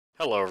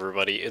Hello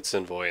everybody, it's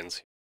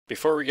Nvoyhinz.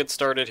 Before we get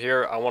started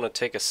here, I want to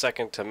take a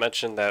second to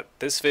mention that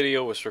this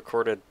video was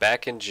recorded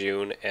back in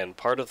June, and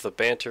part of the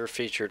banter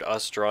featured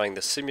us drawing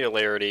the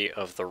similarity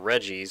of the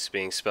Regis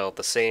being spelled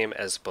the same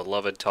as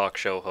beloved talk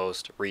show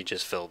host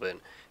Regis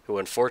Philbin, who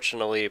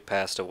unfortunately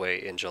passed away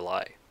in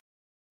July.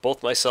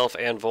 Both myself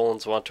and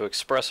Volans want to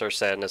express our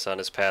sadness on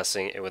his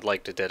passing and would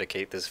like to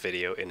dedicate this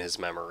video in his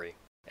memory.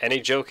 Any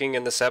joking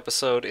in this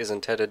episode is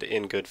intended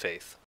in good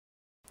faith.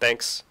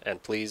 Thanks,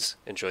 and please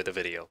enjoy the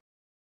video.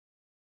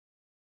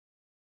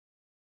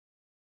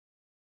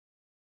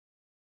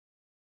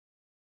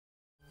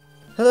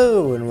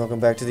 Hello and welcome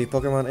back to the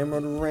Pokemon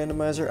Emerald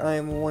Randomizer. I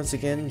am once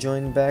again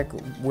joined back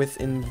with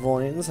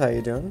Nvoyhinz. How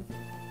you doing?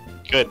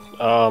 Good.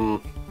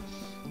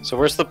 So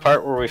where's the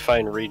part where we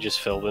find Regis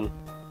Philbin?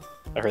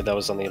 I heard that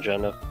was on the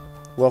agenda.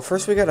 Well,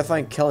 first we gotta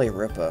find Kelly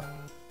Ripa.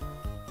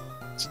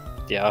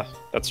 Yeah,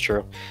 that's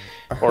true.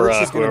 I heard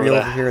she's gonna be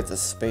over here at the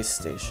space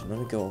station. Let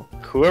me go.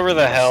 Whoever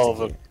the hell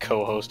the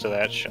co-host of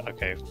that show.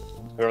 Okay,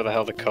 whoever the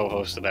hell the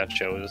co-host of that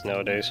show is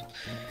nowadays.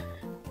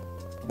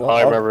 Well, all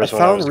I remember is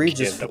when I was a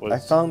kid, that was... I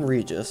found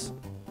Regis.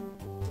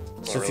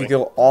 So if really? you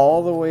go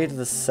all the way to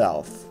the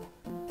south,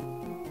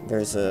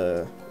 there's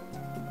a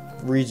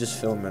Regis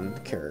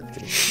Philbin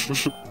character.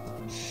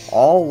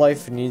 All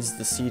life needs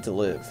the sea to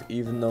live,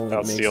 even though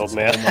it makes its home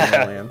on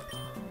the land.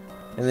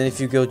 And then if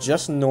you go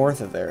just north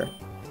of there,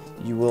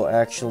 you will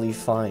actually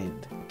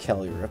find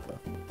Kelly Ripa.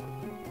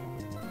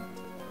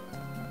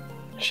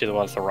 She the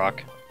one with the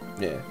rock?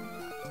 Yeah.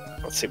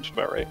 That seems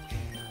about right.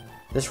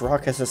 This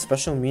rock has a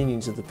special meaning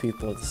to the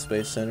people at the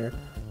Space Center.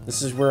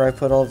 This is where I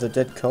put all the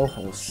dead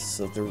co-hosts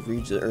of the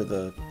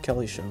the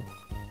Kelly show.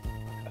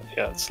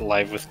 Yeah, it's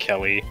Live with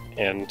Kelly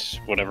and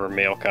whatever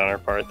male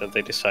counterpart that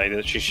they decided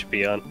that she should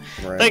be on.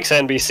 Right. Thanks,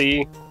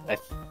 NBC.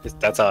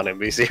 That's on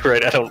NBC,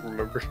 right? I don't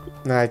remember.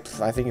 I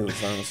think it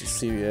was on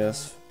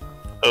CBS.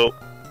 Oh,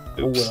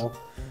 oops. Oh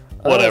well.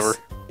 Whatever.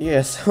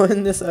 Yeah, so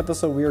in this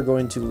episode we are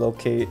going to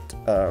locate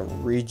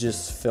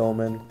Regis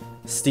Philbin,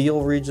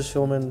 Steel Regis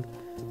Philbin,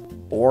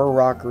 or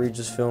Rock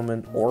Regis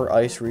Philbin, or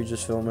Ice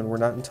Regis Philbin, we're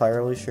not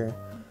entirely sure.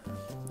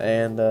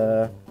 And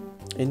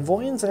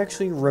Nvoyhinz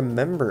actually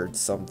remembered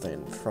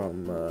something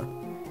from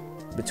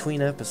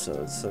between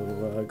episodes, so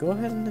go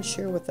ahead and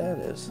share what that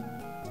is.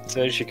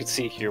 So as you can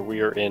see here, we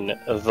are in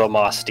the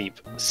Moss Deep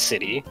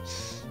City.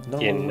 No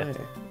way.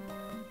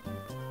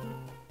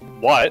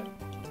 What?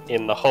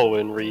 In the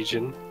Hoenn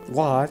region.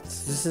 What?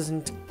 This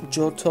isn't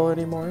Johto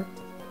anymore?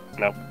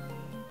 Nope.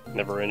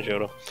 Never in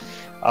Johto.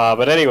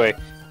 But anyway,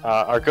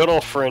 our good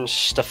old friend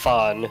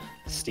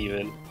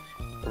Steven,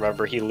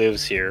 remember he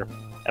lives here.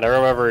 And I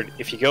remembered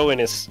if you go in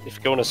his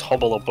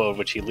humble abode,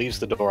 which he leaves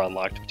the door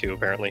unlocked too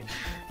apparently,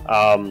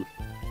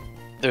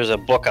 there's a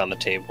book on the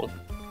table.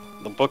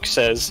 The book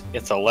says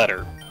it's a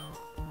letter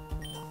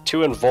to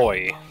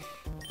Nvoy.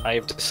 I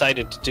have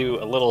decided to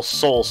do a little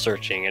soul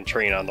searching and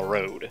train on the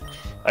road.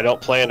 I don't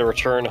plan to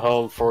return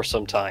home for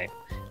some time.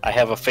 I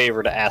have a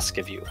favor to ask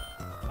of you.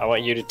 I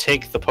want you to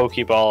take the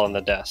Pokeball on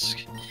the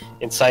desk.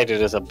 Inside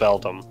it is a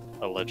Beldum,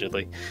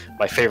 allegedly.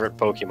 My favorite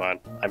Pokemon.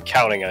 I'm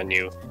counting on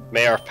you.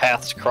 May our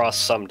paths cross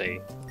someday.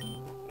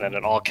 And then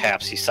in all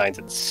caps he signs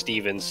it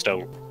Steven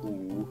Stone.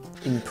 Ooh.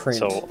 In print.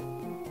 So,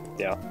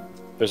 yeah.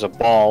 There's a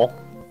ball.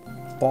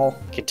 Ball.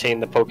 Contain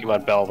the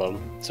Pokemon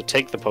Beldum. So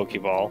take the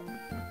Pokeball.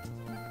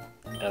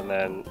 And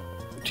then,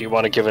 do you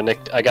want to give a nick?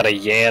 I got a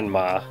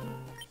Yanma.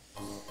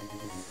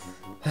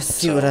 Let's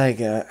see what I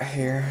got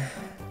here.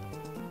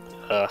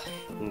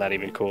 Not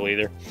even cool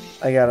either.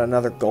 I got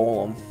another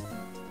Golem.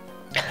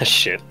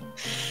 Shit.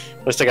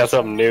 At least I got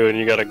something new and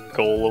you got a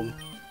Golem.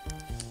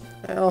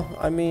 Well,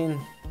 I mean,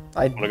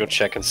 I'm gonna go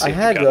check and see. I if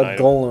had you got a an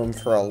Golem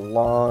for a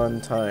long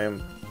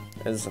time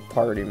as a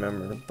party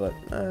member, but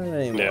not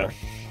anymore. Yeah.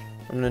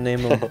 I'm gonna name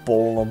him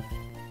Bolem.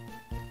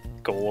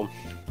 Golem.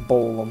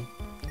 Bolem.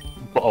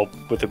 Oh,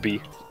 with a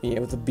B. Yeah,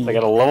 with a B. I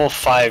got a level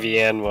 5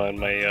 Yanma in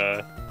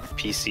my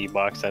PC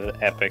box. That is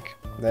epic.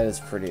 That is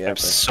pretty epic. I'm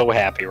so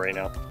happy right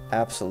now.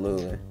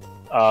 Absolutely.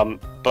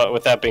 But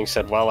with that being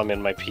said, while I'm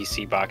in my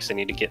PC box, I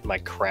need to get my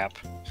crap.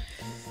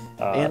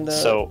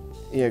 So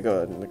yeah, go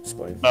ahead and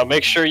explain.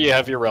 make sure you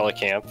have your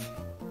Relicamp.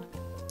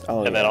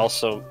 Oh, and then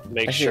also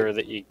make sure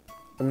that you...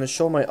 I'm gonna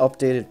show my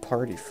updated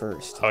party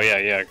first. Oh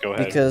yeah, go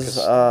ahead. Because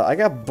I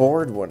got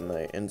bored one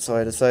night, and so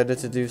I decided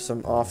to do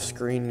some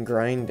off-screen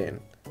grinding.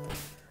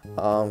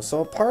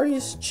 So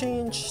party's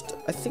changed,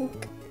 I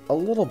think, a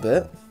little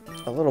bit.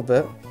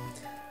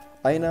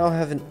 I now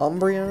have an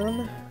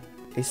Umbreon,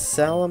 a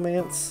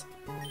Salamence,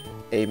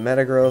 a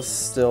Metagross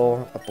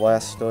still, a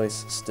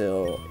Blastoise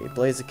still, a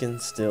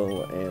Blaziken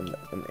still, and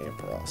an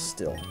Ampharos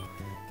still.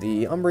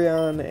 The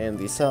Umbreon and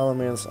the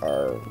Salamence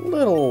are a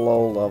little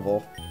low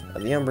level.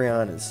 The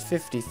Umbreon is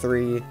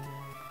 53,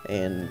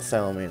 and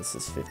Salamence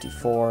is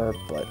 54,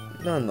 but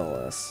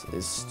nonetheless,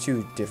 is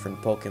two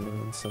different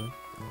Pokemon, so...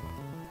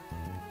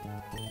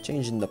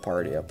 changing the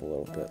party up a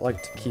little bit.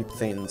 Like to keep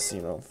things,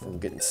 you know, from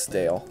getting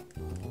stale.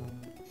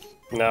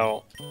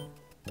 Now,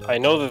 I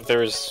know that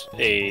there's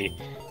a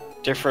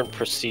different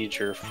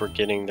procedure for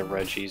getting the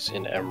Regis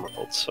in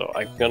Emerald, so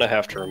I'm gonna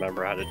have to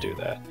remember how to do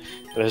that.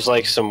 There's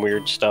like some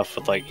weird stuff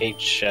with like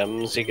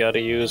HMs you gotta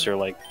use, or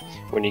like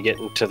when you get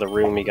into the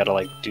room you gotta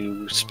like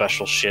do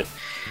special shit.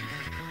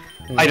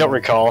 I don't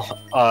recall.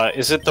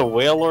 Is it the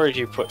Whale Lord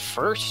you put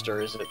first, or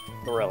is it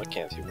the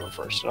Relicanth you put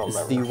first? I don't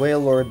remember. It's the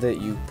Whale Lord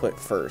that you put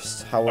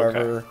first.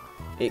 However,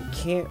 it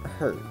can't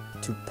hurt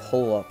to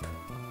pull up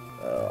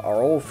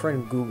our old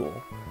friend Google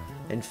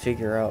and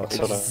figure out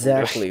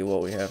exactly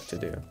what we have to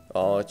do.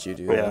 I'll let you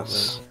do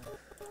that.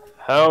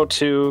 How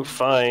to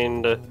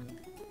find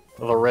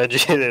the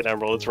Regis in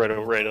Emerald. It's right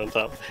on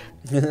top.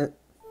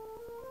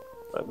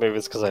 Maybe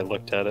it's because I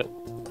looked at it.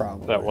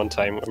 Probably. That one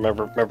time.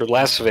 Remember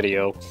last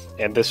video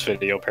and this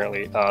video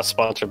apparently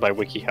sponsored by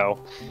WikiHow.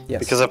 Yes.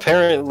 Because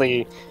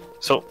apparently,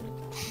 so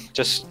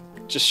just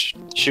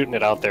shooting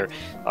it out there.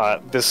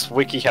 This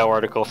WikiHow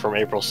article from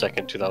April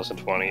 2nd,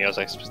 2020, as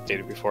I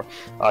stated before,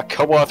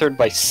 co-authored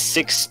by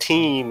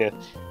 16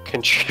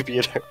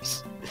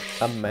 contributors.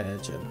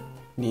 Imagine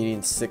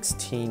needing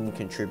 16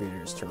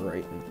 contributors to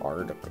write an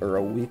article or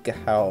a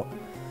WikiHow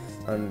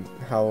on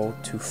how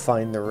to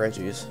find the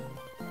Regis.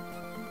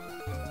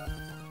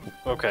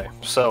 Okay,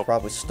 so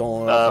probably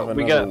stolen off of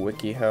another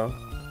WikiHow.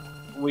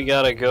 We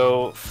gotta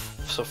go.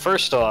 So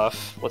first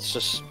off,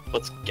 let's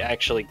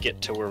actually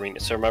get to where we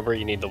need. So remember,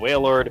 you need the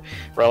Whale Lord,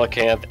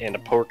 Relicanth, and a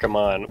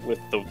Pokemon with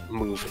the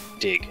move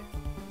Dig.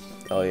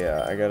 Oh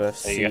yeah, I gotta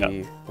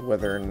see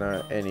whether or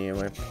not any of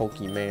my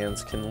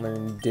Pokemans can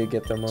learn Dig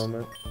at the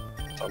moment.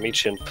 I'll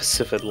meet you in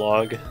Pacific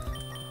Log.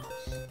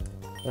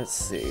 Let's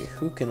see,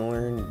 who can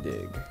learn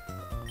Dig?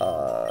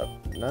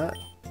 Not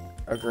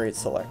a great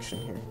selection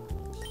here.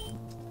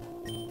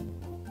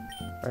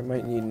 I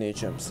might need an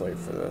HM Slave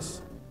for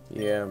this.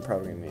 Yeah, I'm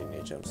probably gonna need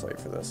an HM Slave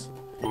for this.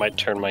 I might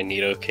turn my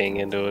Nidoking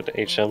into an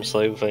HM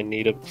Slave if I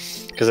need him,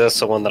 because that's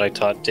the one that I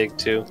taught Dig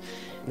to.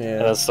 Yeah.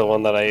 And that's the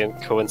one that I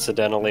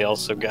coincidentally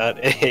also got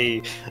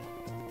a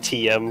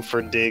TM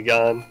for Dig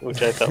on,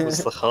 which I thought was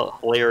the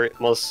hilarious,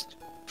 most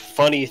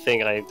funny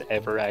thing I've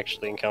ever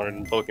actually encountered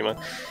in Pokemon.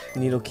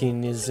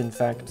 Nidoking is in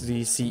fact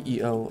the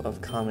CEO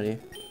of comedy.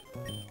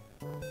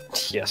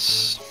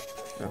 Yes.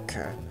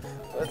 Okay.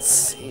 Let's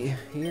see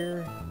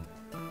here.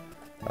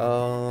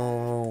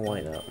 Oh, why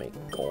not make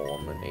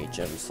Golem an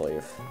HM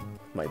Slave?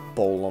 My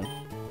Bolem.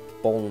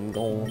 Bolem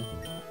Golem.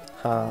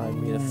 Ha, I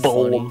mean a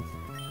Bolem.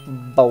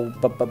 Bolem.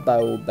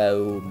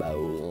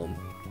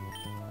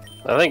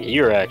 I think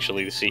you're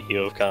actually the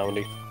CEO of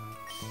comedy.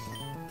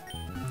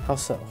 How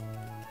so?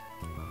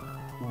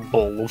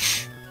 Bolem.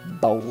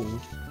 Bolem.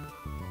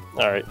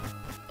 Alright.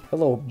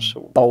 Hello,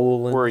 so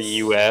Bolem. Where are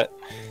you at?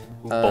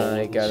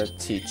 I gotta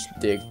teach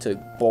Dig to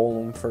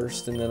Bolem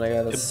first, and then I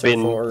gotta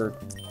circle or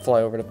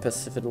fly over to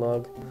Pacific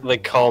Log. They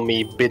call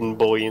me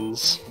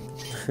Binboyans.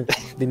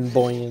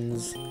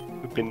 Binboyans.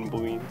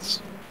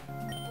 Binboyans.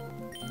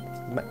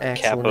 My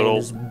actual name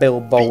is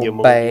Bilbo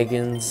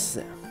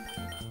Baggins.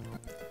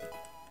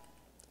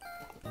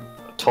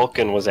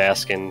 Tolkien was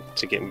asking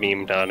to get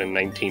memed on in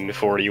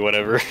 1940,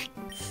 whatever.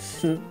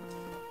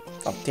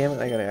 Oh, damn it,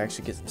 I gotta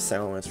actually get some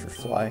Salamence for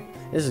Fly.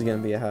 This is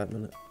gonna be a hot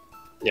minute.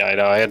 Yeah, I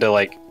know, I had to,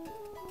 like,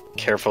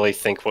 carefully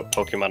think what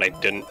Pokemon I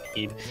didn't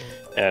need.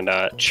 And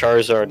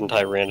Charizard and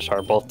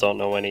Tyranitar both don't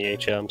know any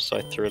HMs, so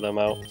I threw them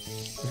out.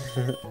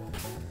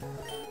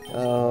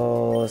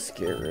 Oh, let's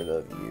get rid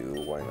of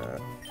you. Why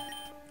not?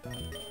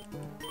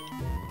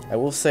 I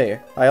will say,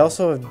 I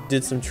also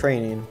did some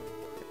training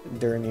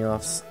during the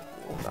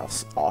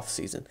off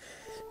season,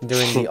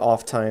 during the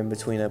off time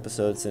between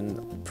episodes,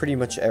 and pretty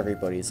much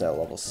everybody's at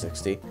level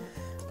 60.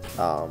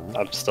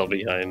 I'm still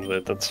behind,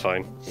 but that's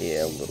fine.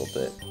 Yeah, a little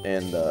bit.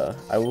 And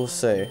I will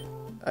say,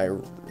 I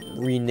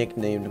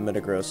re-nicknamed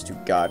Metagross to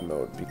God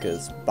Mode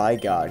because, by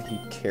God, he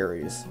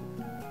carries.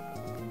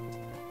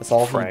 That's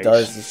all he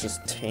does is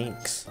just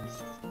tanks.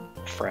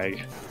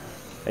 Frag.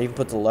 I even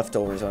put the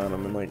leftovers on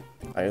him, and like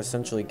I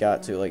essentially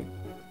got to like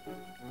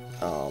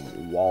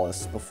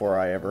Wallace before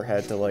I ever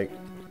had to like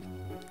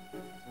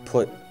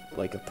put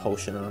like a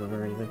potion on him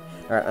or anything.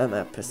 All right, I'm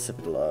at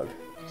Pacific Log.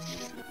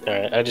 All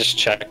right, I just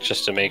checked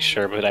just to make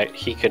sure, but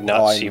he could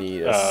not see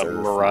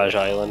Mirage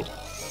Island.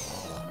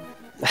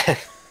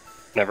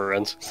 Never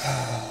ends.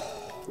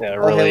 Yeah,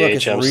 really, hey,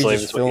 look, HM Slave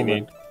is what you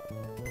need.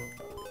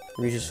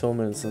 Regis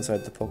Philbin is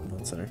inside the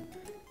Pokemon Center.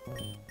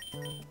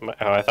 Oh,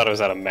 I thought it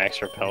was out of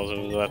Max Repels. It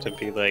was about to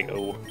be like,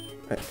 oh.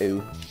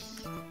 Ooh.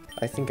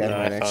 I think I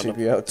might actually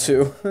be out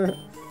too.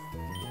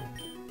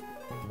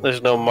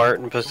 There's no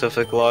Martin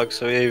Pacific Log,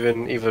 so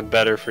even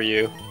better for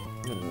you.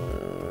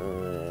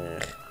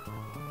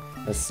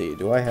 Let's see,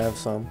 do I have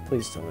some?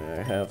 Please tell me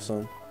I have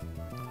some.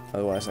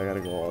 Otherwise, I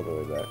gotta go all the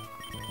way back.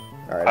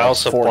 Alright, I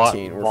also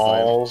 14. bought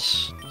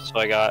balls, so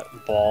I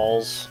got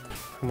balls.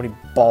 How many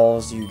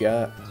balls you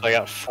got? So I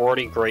got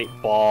 40 great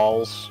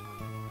balls,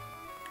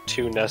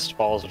 2 nest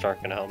balls, which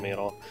aren't gonna help me at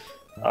all.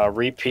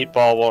 Repeat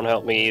ball won't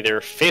help me either.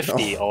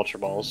 50 ultra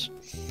balls.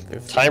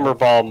 50. Timer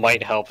ball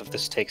might help if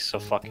this takes so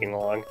fucking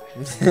long.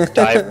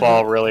 Dive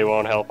ball really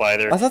won't help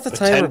either. I thought the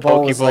timer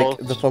ball was like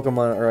the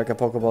Pokemon, or like a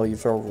Pokeball you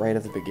throw right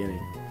at the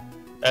beginning.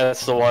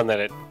 That's the one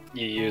that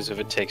you use if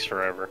it takes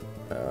forever.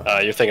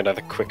 You're thinking of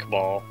the quick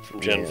ball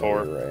from Gen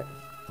 4. You're right.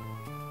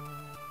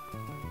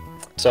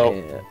 So,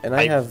 and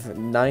I have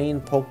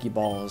 9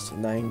 Pokeballs,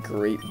 9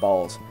 great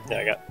balls. Yeah,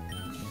 I got.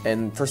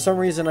 And for some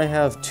reason, I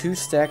have 2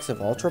 stacks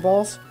of Ultra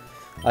Balls.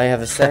 I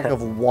have a stack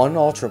of 1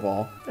 Ultra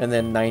Ball, and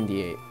then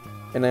 98.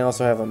 And I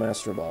also have a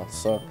Master Ball.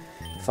 So,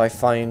 if I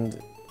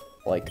find,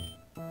 like,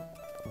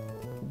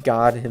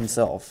 God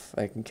himself,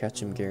 I can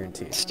catch him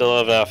guaranteed. Still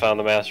have not found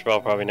the Master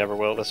Ball. Probably never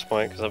will at this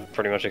point because I've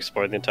pretty much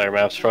explored the entire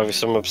map. It's probably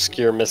some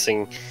obscure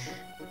missing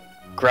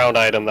ground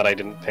item that I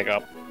didn't pick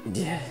up.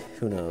 Yeah,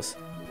 who knows.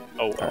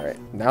 Oh, well.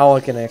 Alright, now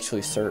I can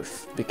actually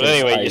surf because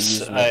anyway, I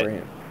use my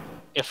brain.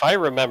 If I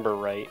remember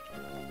right,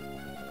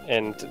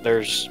 and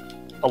there's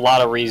a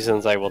lot of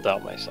reasons I will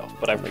doubt myself,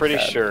 but I'm pretty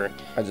sure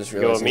I just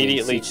realized go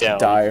immediately down.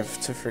 Dive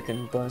to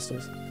freaking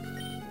blasters.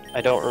 I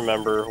don't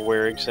remember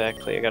where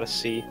exactly. I gotta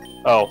see.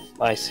 Oh,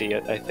 I see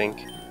it, I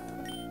think.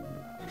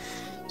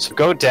 So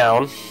go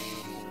down.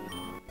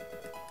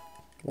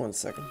 1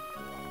 second.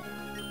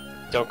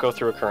 Don't go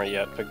through a current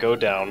yet, but go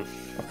down.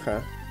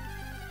 Okay.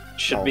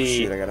 Should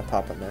be. Shoot, I gotta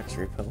pop a max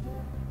repill.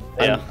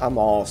 Yeah. I'm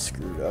all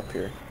screwed up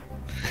here.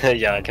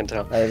 Yeah, I can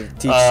tell. I have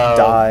teach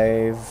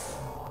dive.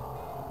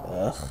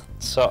 Ugh.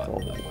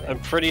 So, I'm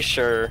pretty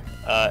sure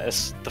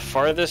it's the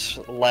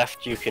farthest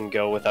left you can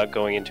go without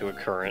going into a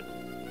current.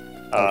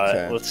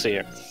 Okay. Let's see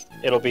here.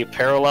 It'll be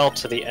parallel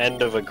to the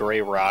end of a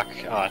gray rock,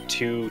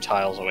 2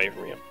 tiles away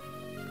from you.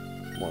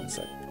 1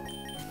 second.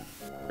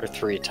 Or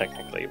 3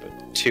 technically,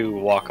 but 2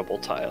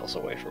 walkable tiles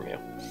away from you.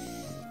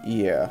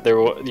 Yeah. There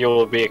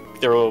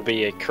will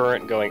be a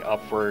current going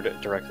upward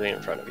directly in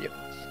front of you.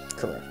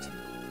 Correct.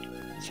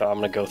 So I'm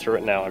gonna go through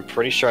it now. I'm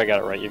pretty sure I got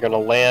it right. You're gonna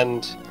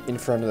land in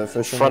front of the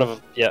fisherman.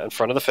 In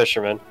front of the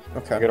fisherman.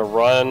 Okay. You're gonna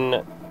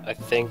run. I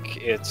think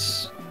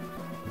it's.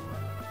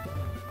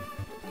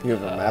 You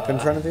have a map in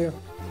front of you?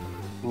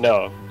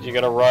 No, you're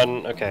gonna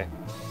run. Okay.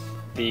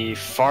 The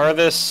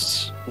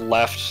farthest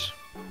left.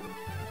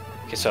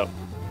 Okay, so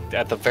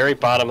at the very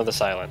bottom of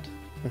this island,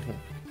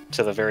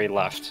 to the very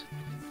left,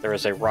 there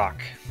is a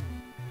rock.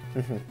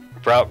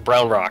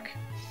 Brown rock.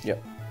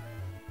 Yep.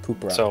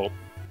 Poop rock. So,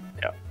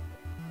 yeah.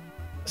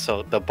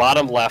 So the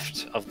bottom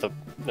left of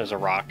there's a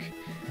rock.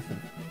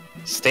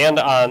 Stand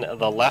on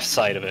the left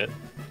side of it.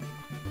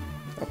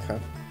 Okay.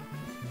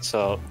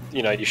 So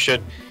you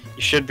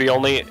should be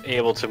only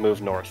able to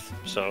move north.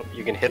 So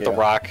you can hit the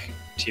rock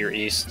to your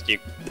east. You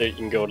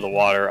can go to the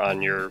water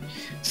on your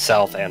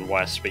south and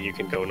west, but you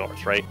can go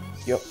north, right?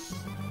 Yep.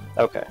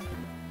 Okay.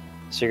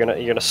 So you're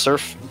gonna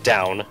surf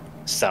down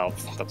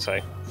south. Let's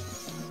say.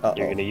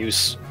 You're gonna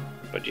use.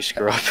 But you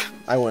screw up.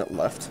 I went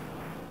left.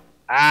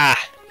 Ah.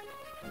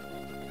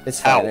 It's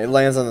fine. It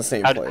lands on the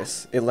same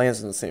place. It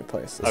lands in the same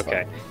place. It's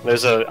okay. fine.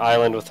 There's an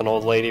island with an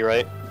old lady,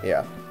 right?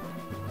 Yeah.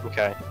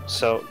 Okay.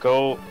 So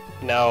go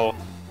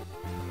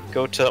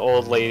to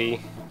old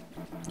lady.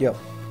 Yep.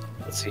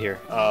 Let's see here.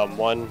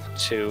 1,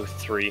 2,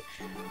 3.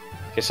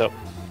 Okay, so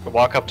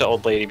walk up to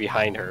old lady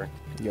behind her.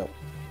 Yep.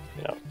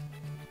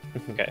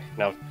 Okay.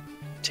 Now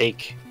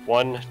take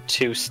 1,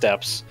 2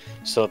 steps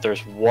so that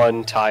there's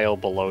 1 tile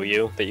below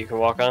you that you can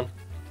walk on.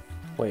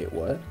 Wait,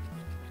 what?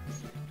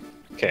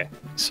 Okay.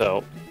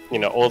 So,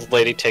 old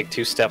lady, take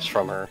 2 steps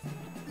from her.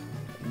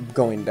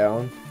 Going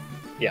down?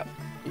 Yep.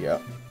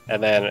 Yep.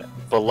 And then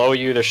below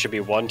you there should be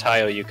 1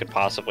 tile you could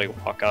possibly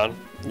walk on.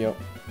 Yep.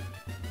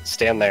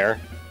 Stand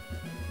there.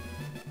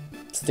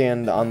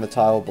 Stand on the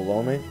tile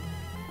below me?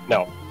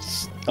 No.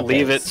 Okay.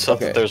 Leave it so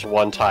that there's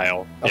 1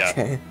 tile. Yeah.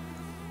 Okay.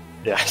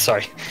 Yeah,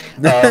 sorry.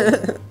 You're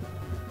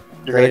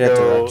Great gonna at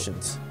go...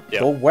 directions.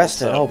 Yep. Go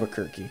west at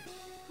Albuquerque.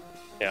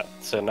 Yeah,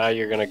 so now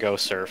you're gonna go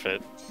surf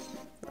it.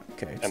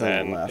 Okay, and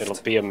then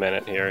it'll be a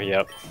minute here,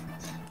 yep.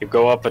 You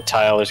go up a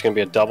tile, there's gonna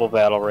be a double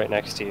battle right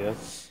next to you.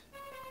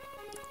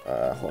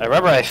 I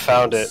remember I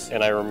found it,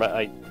 and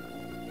Alright,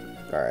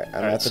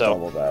 I'm at the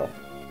double battle.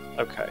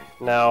 Okay,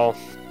 now...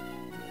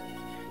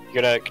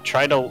 You're gonna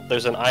try to...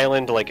 There's an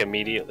island, like,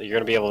 immediately. You're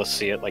gonna be able to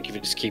see it, like, if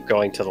you just keep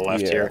going to the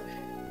left here.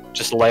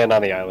 Just land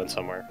on the island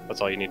somewhere.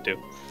 That's all you need to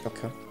do.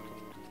 Okay.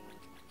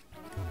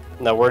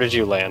 Now, where did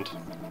you land?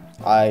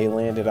 I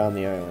landed on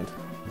the island.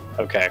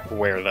 Okay,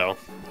 where, though?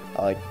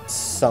 Like,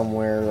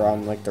 somewhere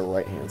on, like, the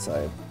right-hand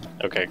side.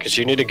 Okay, because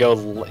you need to go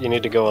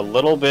a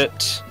little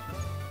bit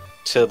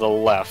to the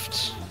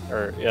left.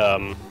 Or,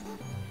 let's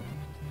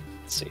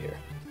see here.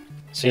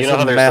 So it's you know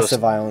how a there's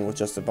massive island with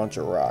just a bunch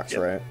of rocks,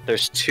 right?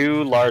 There's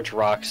 2 large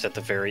rocks at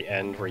the very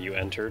end where you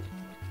entered.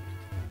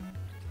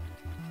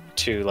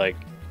 2, like,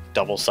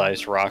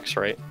 double-sized rocks,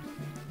 right?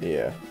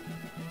 Yeah.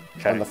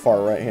 Okay. On the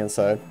far right-hand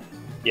side?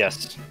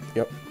 Yes.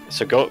 Yep.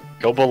 So go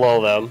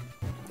below them.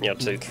 Yep,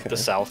 to the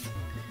south.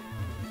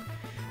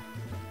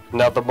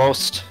 Now the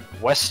most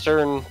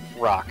western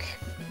rock.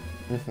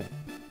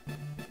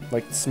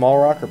 Like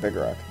small rock or big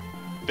rock?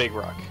 Big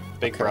rock.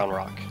 Big brown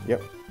rock.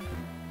 Yep.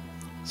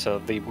 So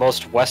the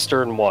most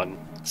western one.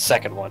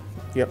 Second one.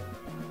 Yep.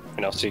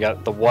 So you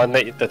got the one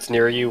that's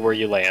near you where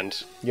you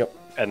land. Yep.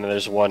 And then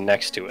there's one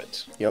next to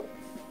it. Yep.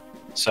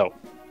 So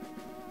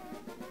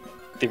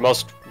the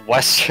most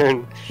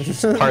western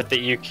part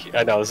that you.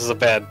 I know this is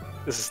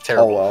This is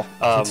terrible. Oh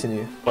well.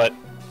 Continue. But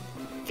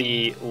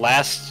the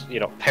last,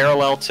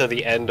 parallel to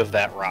the end of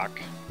that rock.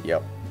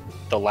 Yep.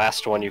 The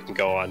last one you can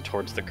go on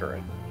towards the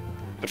current,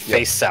 but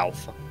face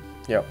south.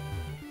 Yep.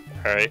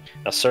 All right.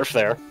 Now surf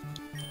there.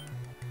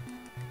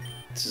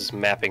 This is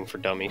mapping for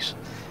dummies.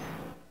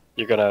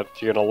 You're gonna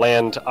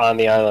land on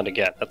the island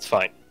again. That's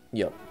fine.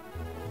 Yep.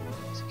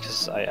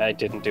 Because I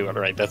didn't do it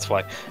right. That's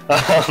why.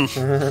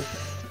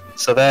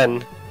 So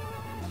then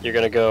you're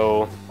gonna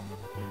go.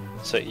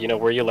 So you know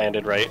where you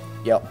landed, right?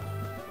 Yep.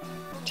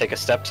 Take a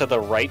step to the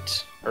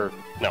right, or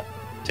no,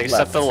 take a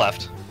step to the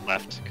left,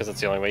 because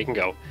that's the only way you can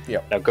go.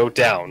 Yep. Now go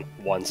down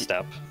one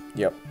step.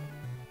 Yep.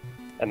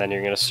 And then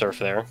you're gonna surf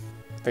there.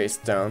 Face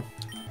down.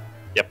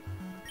 Yep.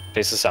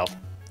 Face the south.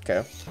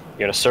 Okay. You're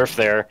gonna surf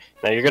there.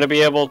 Now you're gonna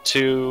be able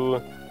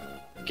to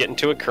get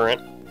into a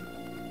current,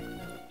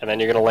 and then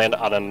you're gonna land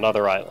on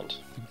another island.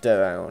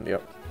 Dead island.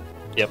 Yep.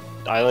 Yep.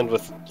 Island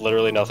with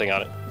literally nothing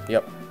on it.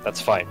 Yep.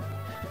 That's fine.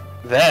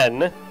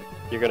 Then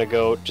you're gonna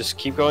go. Just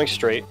keep going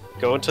straight.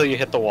 Go until you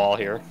hit the wall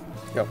here.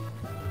 Yep.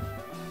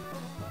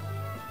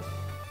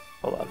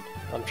 Hold on.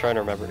 I'm trying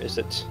to remember. Is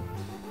it?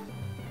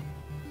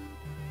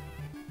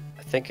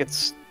 I think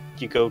it's.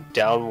 You go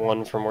down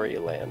one from where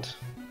you land.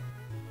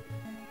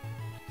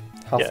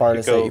 How far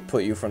does that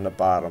put you from the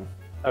bottom?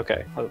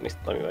 Okay, let me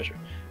measure.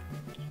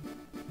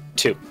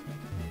 2.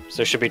 So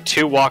there should be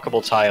 2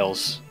 walkable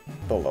tiles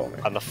below me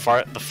on the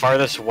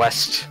farthest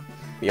west.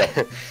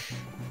 Yep.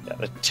 Yeah,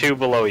 the 2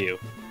 below you.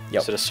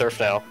 Yep. So to surf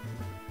now.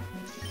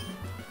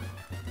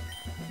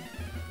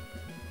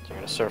 You're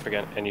gonna surf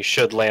again, and you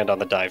should land on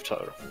the dive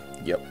tower.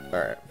 Yep. All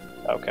right.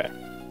 Okay.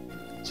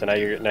 So now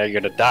you're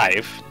gonna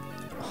dive.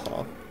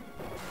 Uh-huh.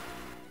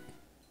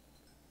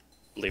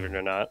 Believe it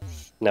or not.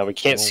 Now we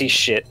can't see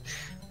shit,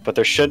 but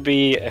there should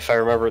be, if I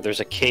remember, there's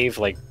a cave,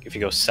 like, if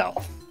you go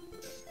south.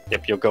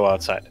 Yep, you'll go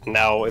outside.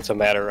 Now it's a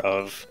matter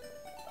of,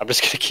 I'm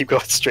just gonna keep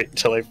going straight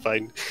until I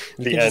find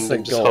the end. Just,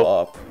 like, go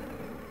up.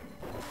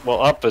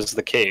 Well, up is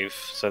the cave,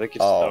 so I think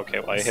it's, okay,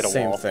 well, I hit a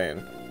wall. Same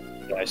thing.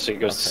 Yeah, so it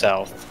goes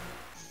south.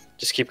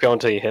 Just keep going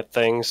until you hit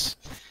things.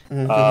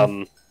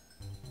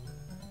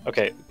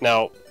 Okay,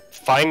 now,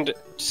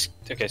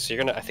 okay, so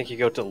you're gonna, I think you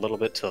go to a little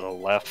bit to the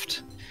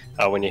left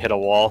when you hit a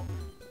wall.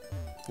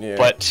 Yeah.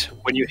 But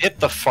when you hit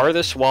the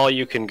farthest wall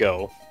you can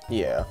go,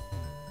 yeah,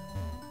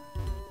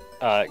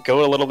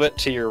 go a little bit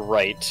to your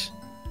right,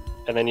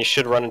 and then you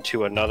should run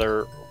into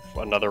another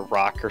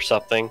rock or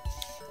something.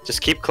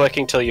 Just keep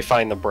clicking till you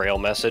find the Braille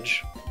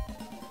message.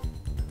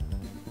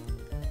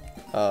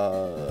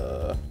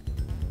 This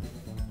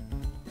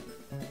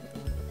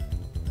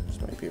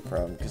might be a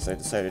problem because I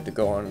decided to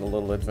go on a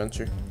little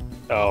adventure.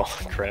 Oh,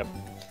 crap.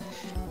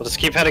 Well, just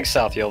keep heading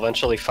south. You'll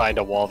eventually find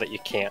a wall that you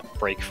can't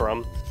break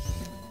from.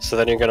 So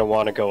then you're going to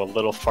want to go a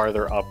little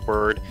farther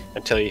upward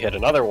until you hit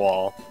another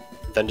wall.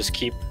 Then just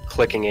keep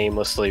clicking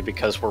aimlessly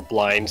because we're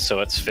blind, so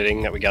it's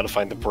fitting that we got to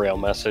find the Braille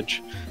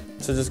message.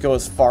 So just go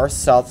as far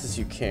south as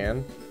you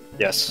can?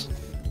 Yes.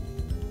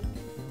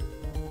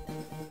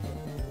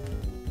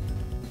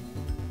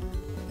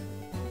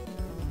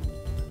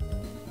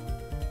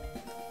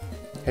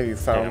 Have you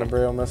found the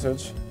Braille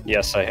message?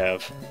 Yes, I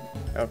have.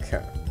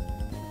 Okay.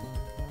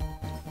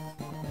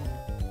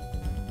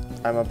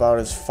 I'm about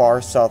as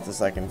far south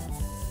as I can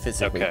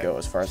physically go,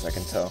 as far as I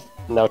can tell.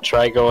 Now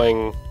try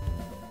going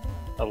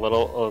a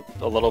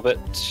little bit,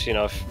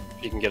 if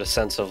you can get a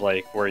sense of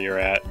like where you're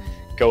at.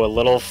 Go a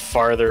little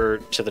farther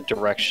to the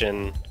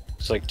direction.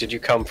 It's like, did you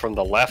come from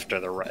the left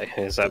or the right?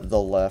 Is that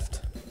the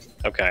left?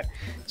 Okay,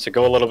 so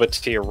go a little bit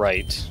to your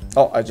right.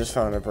 Oh, I just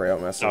found a Braille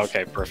message.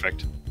 Okay,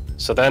 perfect.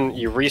 So then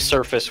you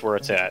resurface where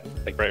it's at,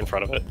 like right in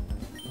front of it.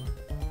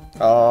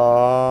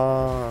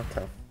 Oh,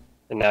 okay.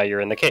 And now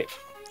you're in the cave.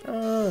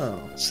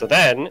 Oh. So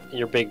then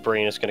your big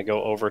brain is going to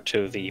go over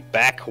to the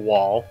back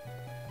wall.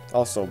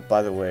 Also,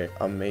 by the way,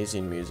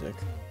 amazing music.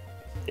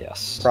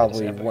 Yes.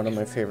 Probably one of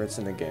my favorites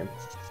in the game.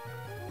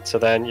 So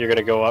then you're going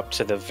to go up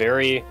to the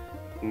very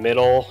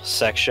middle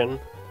section.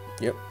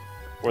 Yep.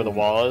 Where the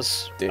wall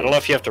is. I don't know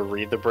if you have to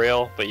read the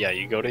Braille, but yeah,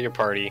 you go to your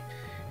party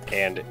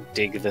and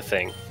dig the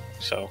thing.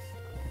 So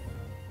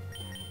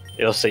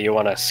it'll say you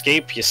want to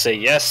escape, you say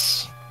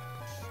yes.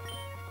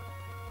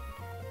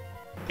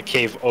 The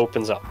cave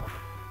opens up.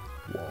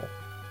 Whoa.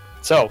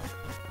 So,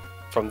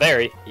 from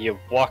there, you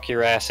walk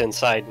your ass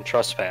inside and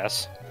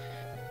trespass.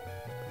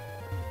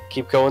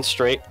 Keep going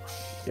straight.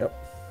 Yep.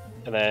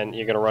 And then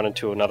you're going to run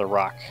into another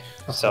rock.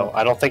 So,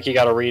 I don't think you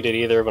got to read it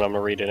either, but I'm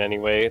going to read it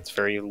anyway. It's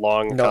very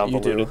long and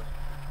convoluted. You do.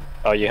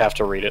 Oh, you have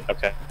to read it?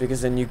 Okay.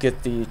 Because then you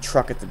get the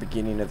truck at the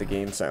beginning of the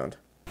game sound.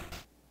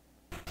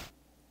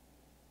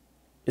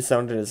 It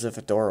sounded as if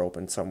a door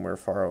opened somewhere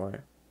far away.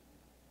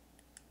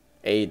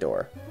 A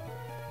door.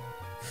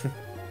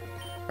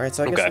 Alright,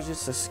 so I guess we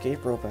just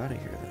escape rope out of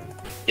here then.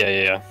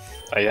 Yeah.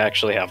 I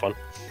actually have one.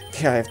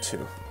 Yeah, I have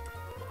 2.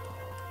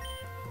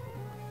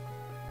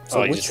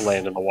 So you just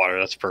land in the water.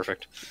 That's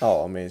perfect.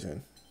 Oh,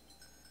 amazing.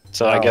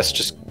 So I guess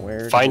just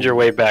find your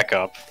way back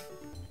up.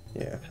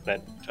 Yeah.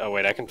 That. Oh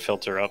wait, I can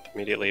filter up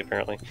immediately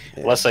apparently,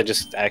 Yeah. unless I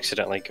just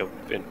accidentally go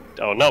in.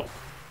 Oh no,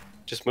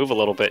 just move a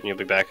little bit and you'll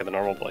be back at the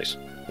normal place.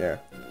 Yeah.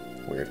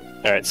 Weird.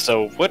 All right,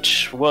 so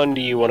which one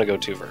do you want to go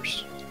to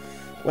first?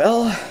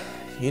 Well,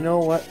 you know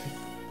what?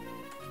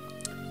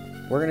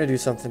 We're gonna do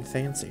something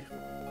fancy.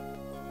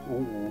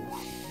 Ooh.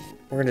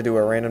 We're gonna do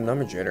a random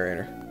number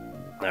generator.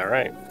 All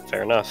right,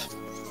 fair enough.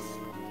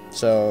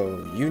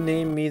 So you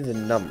name me the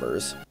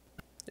numbers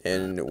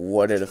and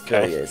what it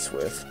affiliates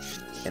with,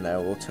 and I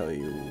will tell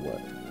you what.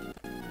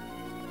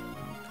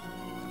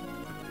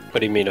 What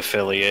do you mean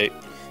affiliate?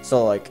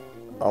 So like,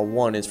 a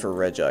 1 is for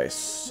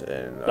Regice,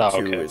 and a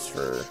 2 is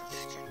for.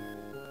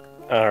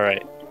 All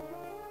right.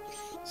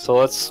 So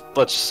let's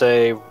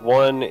say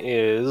 1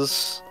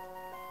 is.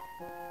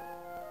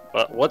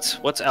 Well,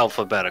 what's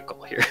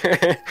alphabetical here?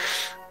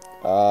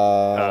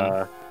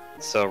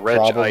 So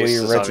Regice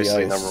is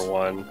obviously number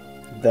 1.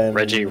 Then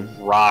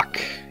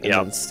Regirock,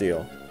 yeah.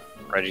 Steel.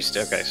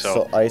 Regice. Okay,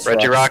 so Ice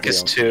Regirock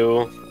is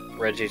 2.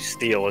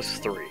 Registeel is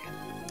 3.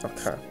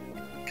 Okay.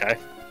 Okay.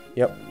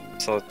 Yep.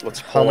 So let's.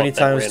 How many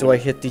times do I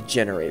hit the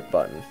generate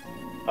button?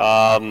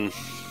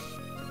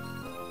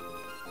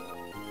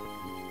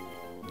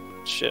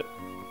 Shit.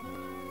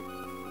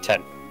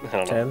 10. I don't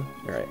know. 10.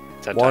 All right.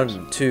 10 1,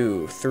 times.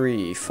 2,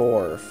 3,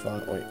 4,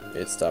 5. Wait,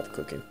 it stopped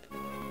cooking.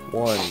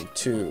 1,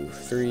 2,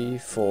 3,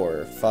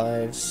 4,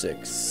 5,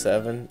 6,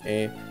 7,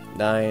 8,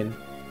 9,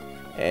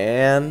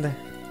 and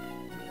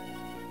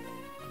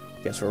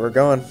guess where we're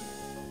going?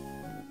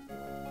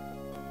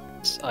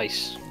 It's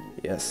ice.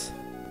 Yes.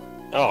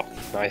 Oh,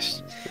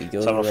 nice. We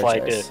go So I'm to gonna fly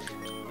Regice.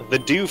 to the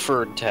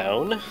Dewford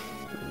town.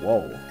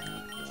 Whoa.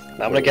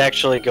 Now I'm gonna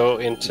actually go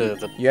into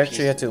the. You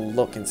actually have to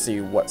look and see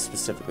what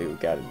specifically we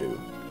gotta do.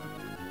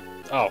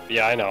 Oh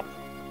yeah, I know.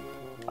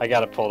 I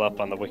got it pulled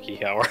up on the wiki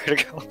how where to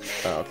go.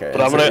 Oh, okay.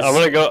 But I'm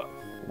gonna go.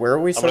 Where are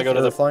we? I'm gonna go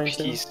to the flying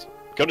piece.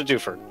 Go to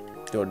Dewford.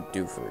 Go to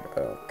Dewford.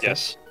 Okay.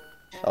 Yes.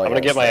 Oh, I'm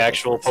gonna get my that's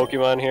actual right.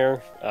 Pokemon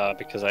here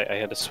because I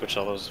had to switch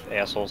all those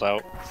assholes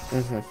out.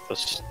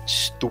 Those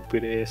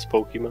stupid ass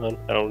Pokemon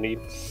I don't need.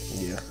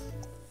 Yeah.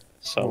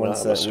 So The I'm ones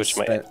gonna that we switch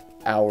my. spent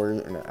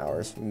hours, not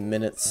hours,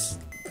 minutes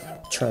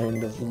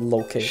trying to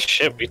locate.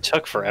 Shit, we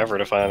took forever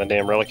to find the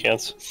damn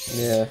Relicants.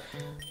 Yeah.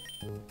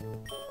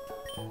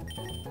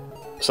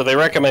 So they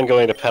recommend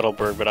going to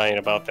Petalburg, but I ain't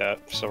about that.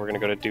 So we're gonna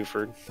go to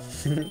Dewford.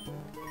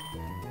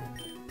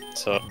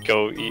 So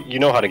go. You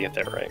know how to get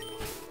there, right?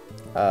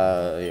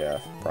 Yeah,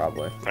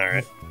 probably. All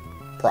right.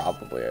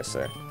 Probably, I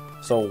say.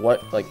 So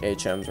what, like,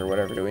 HMs or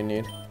whatever do we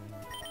need?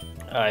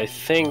 I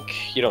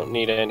think you don't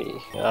need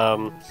any.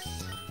 So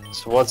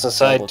once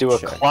inside, Double do a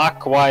check.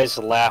 clockwise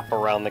lap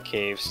around the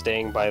cave,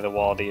 staying by the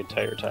wall the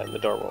entire time. The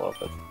door will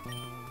open.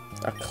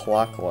 A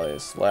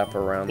clockwise lap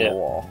around the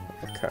wall.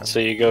 Okay. So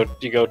you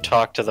go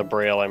talk to the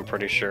Braille, I'm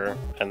pretty sure,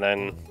 and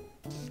then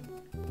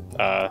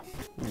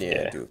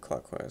Yeah, do it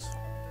clockwise.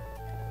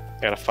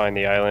 gotta find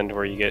the island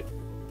where you get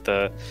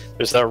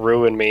there's that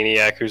ruin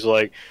maniac who's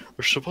like,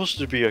 there's supposed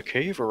to be a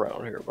cave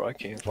around here, but I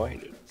can't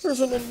find it.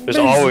 There's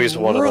always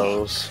one of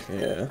those.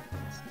 Yeah.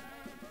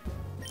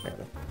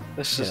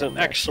 This is an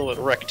excellent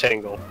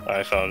rectangle.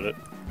 I found it.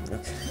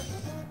 Okay.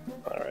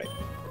 Alright.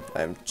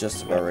 I'm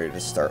just about ready to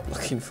start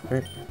looking for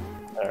it.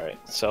 Alright,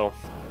 so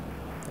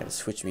Gotta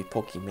switch me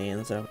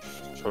Pokemans out.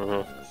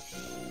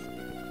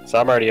 So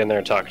I'm already in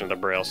there talking to the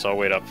Braille, so I'll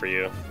wait up for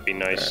you. Be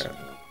nice. Alright.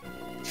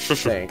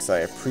 Thanks,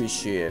 I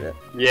appreciate it.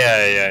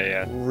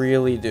 Yeah.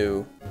 Really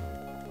do.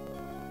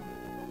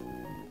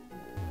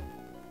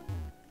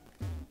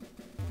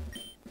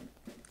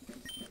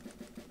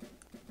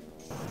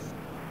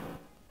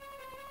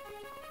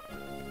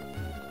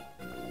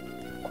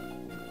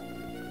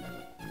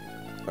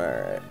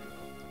 Alright.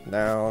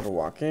 Now to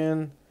walk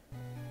in.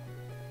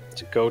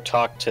 To go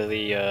talk to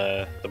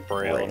the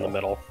Braille in the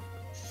middle.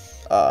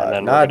 Not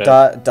then a we're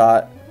dot,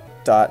 not a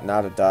dot,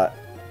 not a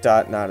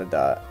dot, not a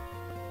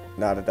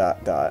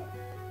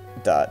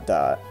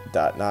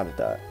dot, not a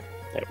dot.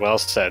 Yeah, well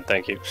said,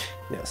 thank you.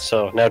 Yes.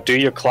 So now do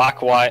your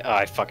clockwise.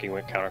 I fucking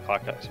went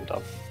counterclockwise. I'm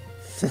dumb.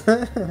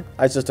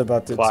 I was just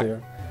about to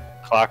too.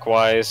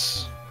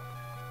 Clockwise.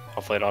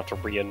 Hopefully I don't have to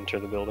re-enter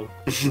the building.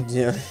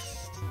 Yeah.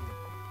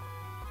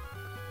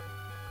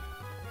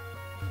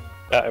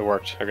 It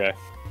worked. Okay.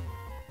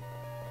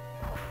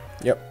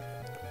 Yep.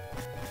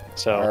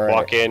 So All right.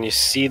 walk in, you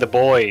see the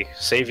boy,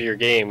 save your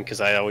game, because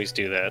I always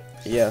do that.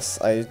 Yes,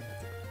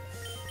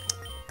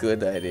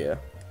 good idea.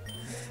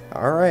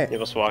 Alright. You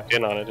must walk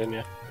in on it, didn't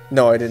you?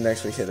 No, I didn't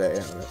actually hit A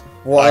on it.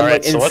 Well, I'm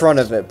Alright, like in so front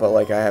of it, but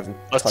like I haven't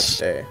let's-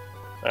 touched A.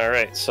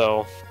 Alright,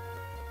 so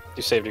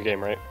you saved your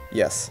game, right?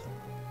 Yes.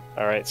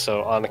 Alright,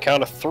 so on the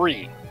count of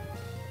 3,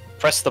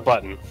 press the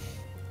button.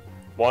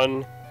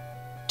 1,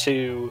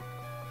 2,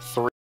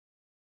 3,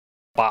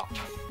 bop.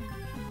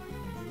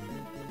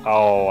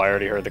 Oh, I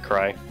already heard the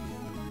cry.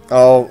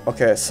 Oh,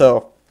 okay,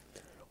 so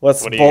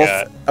let's What do you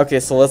got? Okay,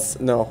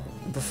 so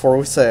before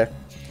we say,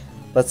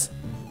 let's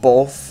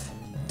both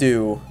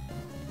do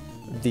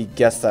the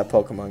Guess That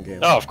Pokemon game.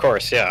 Oh, of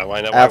course, yeah.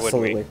 Why not? Why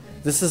Absolutely.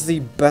 wouldn't This is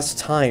the best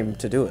time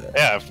to do it. we?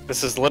 Yeah,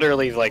 this is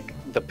literally like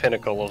the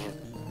pinnacle of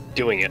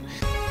doing it.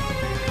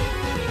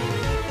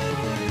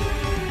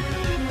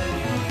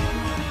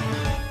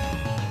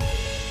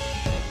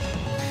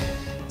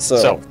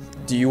 So,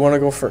 do you want to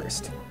go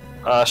first?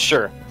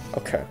 Sure.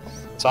 Okay.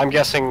 So I'm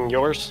guessing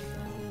yours?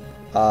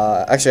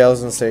 Actually, I was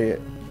gonna say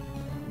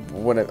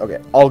okay,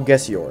 I'll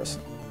guess yours.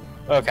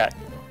 Okay.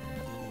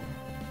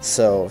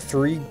 So,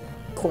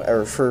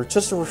 for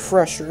just a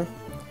refresher,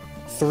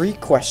 3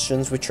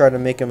 questions. We try to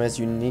make them as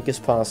unique as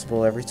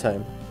possible every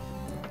time.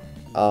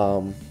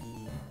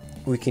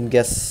 We can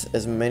guess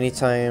as many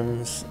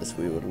times as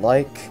we would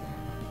like,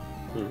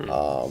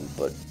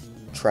 but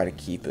try to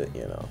keep it,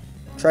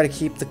 try to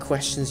keep the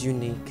questions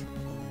unique.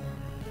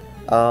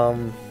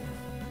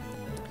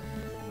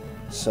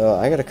 So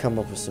I gotta come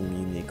up with some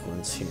unique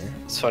ones here.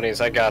 It's funny, as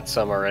I got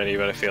some already,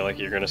 but I feel like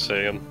you're gonna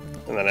say them,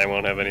 and then I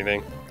won't have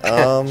anything.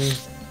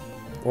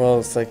 Well,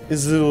 it's like,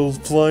 is it a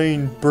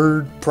flying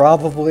bird?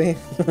 Probably,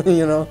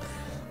 There's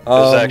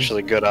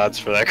actually good odds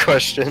for that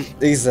question.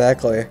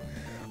 Exactly.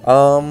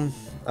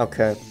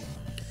 Okay.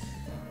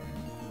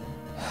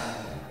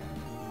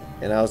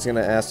 And I was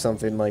gonna ask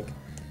something like,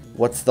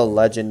 what's the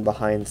legend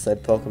behind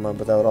said Pokemon,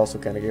 but that would also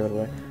kind of give it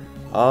away.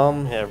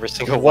 Yeah, every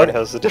single one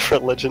has a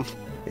different legend.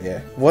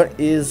 Yeah. What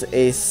is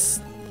a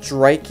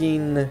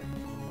striking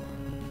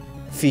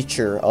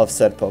feature of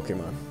said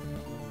Pokemon?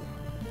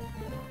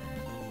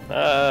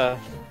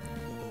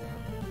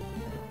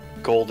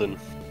 Golden.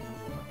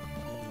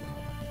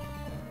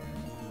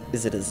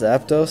 Is it a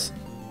Zapdos?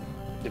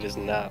 It is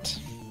not.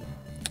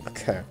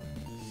 Okay.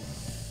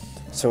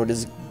 So it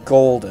is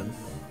golden.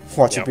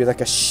 Watch Yep. it be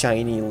like a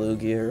shiny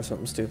Lugia or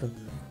something stupid.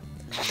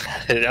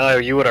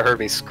 You would have heard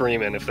me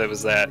screaming if it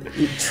was that.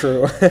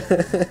 True.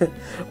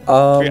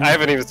 I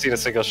haven't even seen a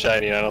single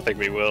shiny, and I don't think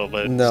we will,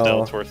 but No.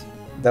 still, it's worth.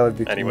 That would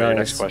be Anyway, nice, your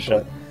next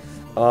question.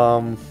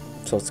 But,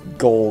 so it's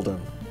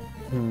golden.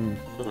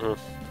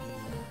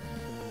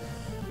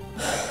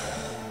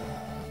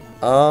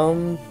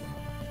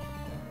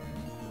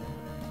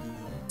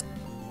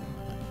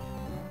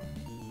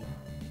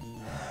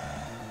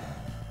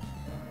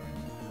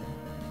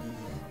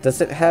 Does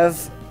it have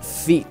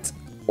feet,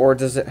 or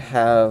does it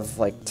have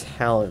like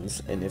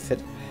talons? And if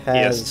it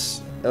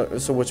has,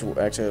 so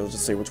actually, I'll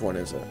just say which one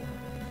is it?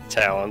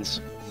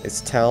 Talons. It's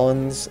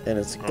talons, and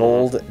it's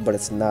gold, but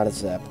it's not a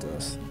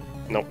Zapdos.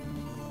 Nope.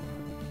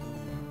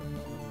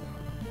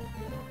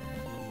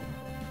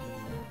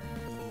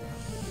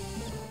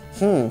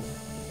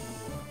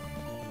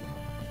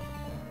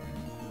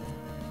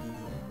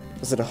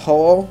 Is it a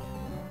Ho-Oh?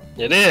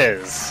 It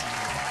is!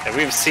 And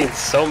we've seen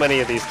so many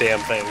of these damn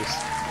things.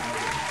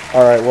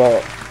 Alright,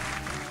 well...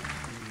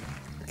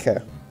 Okay.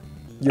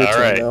 Your turn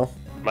Alright, now.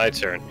 my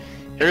turn.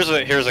 Here's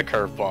a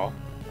curveball.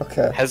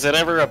 Okay. Has it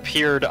ever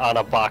appeared on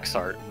a box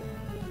art?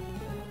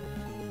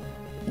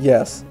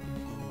 Yes.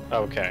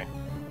 Okay.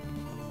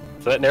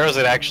 So that narrows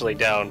it actually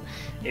down.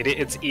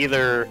 It's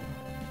either...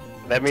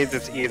 That means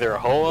it's either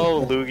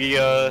Ho-Oh,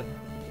 Lugia,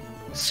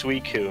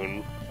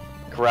 Suicune,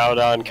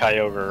 Groudon,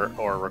 Kyogre,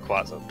 or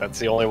Rayquaza. That's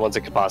the only ones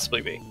it could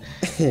possibly be.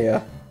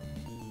 Yeah.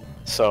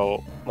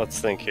 So, let's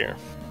think here.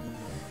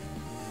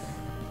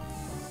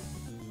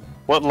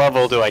 What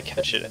level do I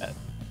catch it at?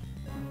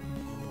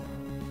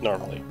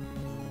 Normally.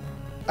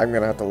 I'm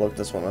gonna have to look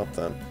this one up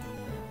then.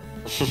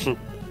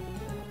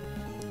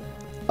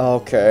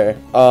 Okay.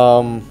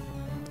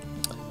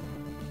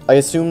 I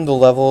assume the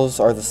levels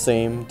are the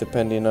same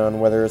depending on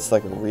whether it's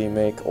like a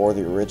remake or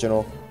the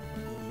original.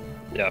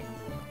 Yeah.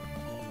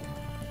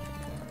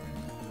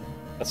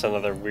 That's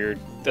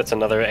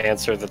another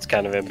answer that's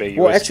kind of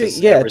ambiguous. Well, actually, 'cause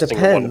yeah, it every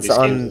single one of depends these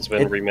on games has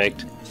been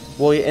remaked.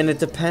 Well, and it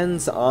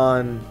depends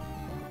on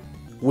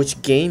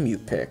which game you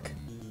pick.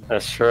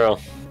 That's true.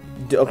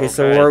 Okay,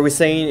 so Okay. are we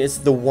saying it's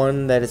the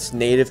one that is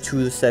native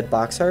to the said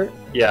box art?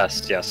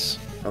 Yes, yes.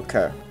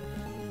 Okay.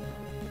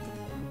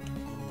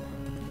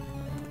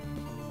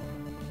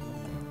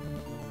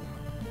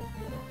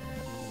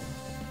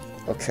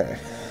 Okay.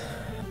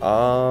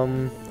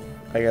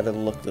 I gotta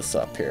look this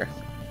up here.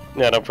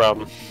 Yeah, no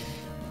problem.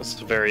 This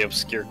is a very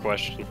obscure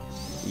question.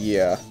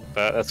 Yeah.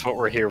 But that's what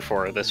we're here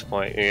for at this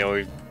point. You know,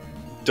 we've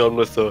done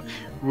with the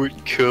what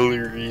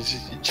color is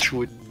it,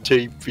 what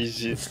type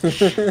is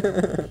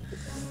it.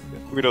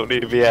 We don't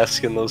need to be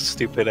asking those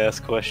stupid ass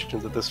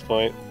questions at this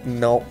point.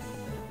 Nope.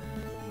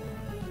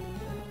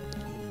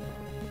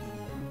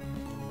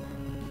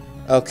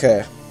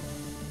 Okay.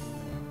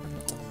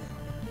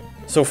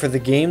 So for the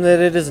game that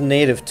it is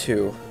native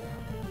to,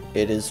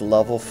 it is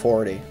level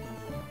 40.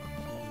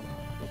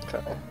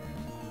 Okay.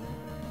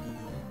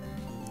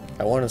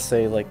 I want to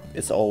say like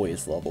it's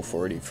always level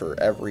 40 for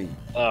every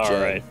gen,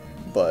 Alright.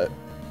 but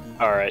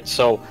Alright,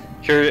 so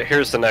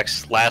here's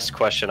the last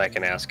question I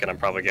can ask, and I'm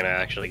probably gonna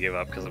actually give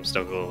up because I'm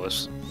still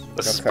clueless.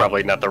 This is Okay.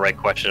 probably not the right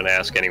question to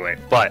ask anyway.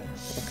 But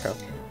okay.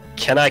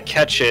 can I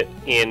catch it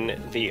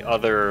in the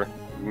other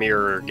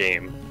mirror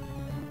game?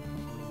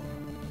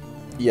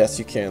 Yes,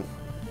 you can.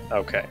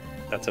 Okay,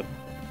 that's a...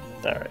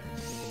 Alright.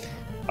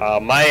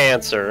 My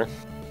answer...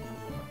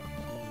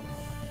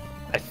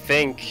 I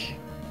think...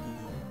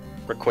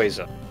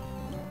 Rayquaza.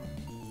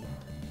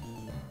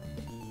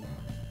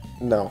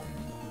 No.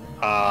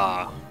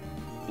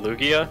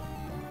 Lugia?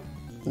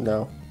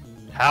 No.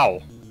 How?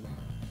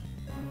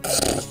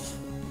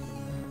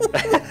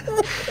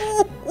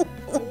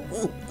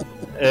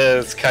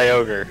 It's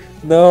Kyogre.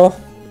 No.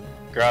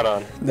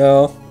 Groudon.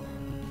 No.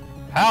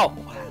 How?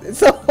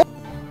 It's a...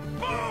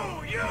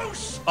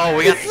 Oh,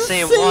 we got the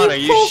same one. Are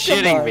you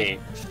shitting me?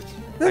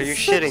 Are you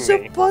shitting me? That's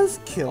such a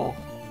buzzkill.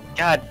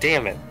 God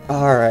damn it.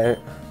 Alright.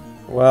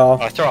 Well...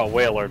 Oh, I throw out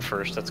Wailord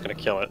first. That's gonna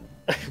kill it.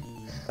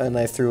 And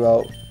I threw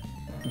out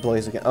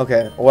Blaziken.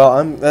 Okay,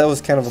 well, that was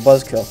kind of a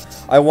buzzkill.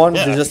 I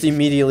wanted to just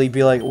immediately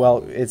be like,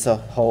 well, it's a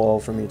ho-oh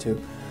for me too.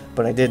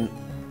 But I didn't.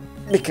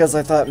 Because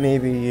I thought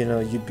maybe, you know,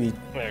 you'd be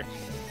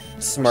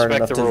smart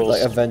enough to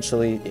like,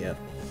 eventually... Yeah.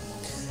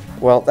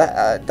 Well,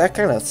 that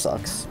kind of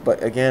sucks.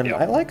 But again,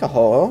 I like a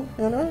ho-oh.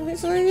 You know,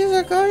 he's a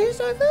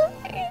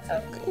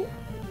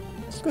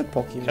good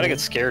Pokemon. Kinda get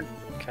scared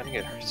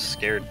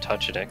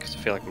touching it, because I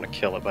feel like I'm gonna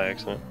kill it by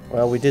accident.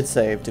 Well, we did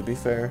save, to be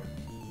fair.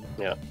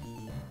 Yeah.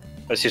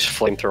 Let's use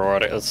Flamethrower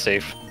on it, that's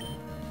safe.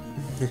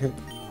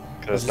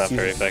 Because it's not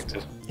very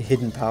effective.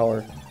 Hidden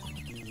power.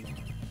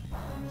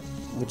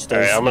 Which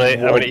does I'm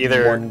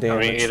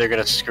either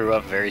gonna screw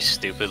up very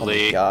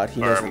stupidly, or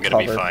I'm gonna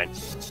be fine.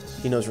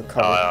 He knows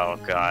recover. Oh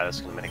god, that's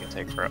gonna make it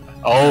take forever.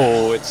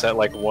 Oh, it's at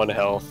like 1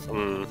 health.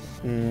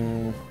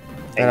 And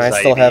I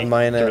still have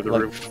mine at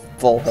like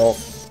full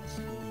health.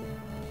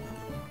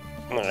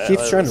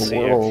 Keeps trying to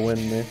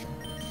whirlwind me.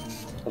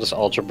 I'll just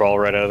Ultra Ball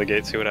right out of the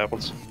gate, see what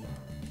happens.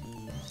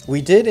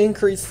 We did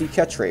increase the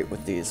catch rate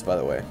with these, by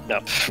the way. No,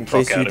 in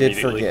case you did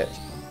forget.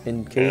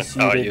 In case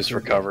you did. I use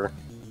Recover.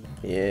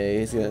 Yeah,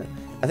 he's good.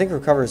 I think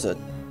Recover is a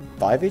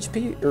 5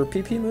 HP or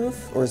PP move,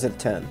 or is it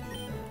 10?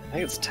 I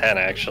think it's 10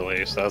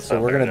 actually, so that's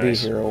not we're gonna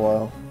nice. be here a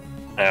while.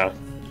 Yeah.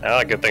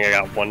 Good thing I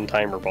got 1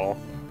 timer ball.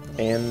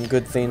 And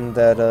good thing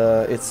that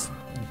it's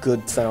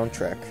good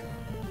soundtrack.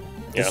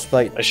 Yeah.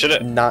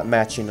 Despite not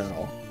matching at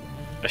all.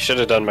 I should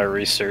have done my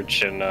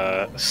research and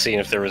seen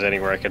if there was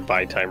anywhere I could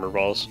buy timer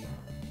balls.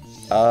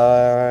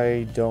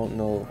 I don't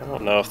know. I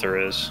don't know if there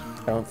is.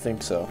 I don't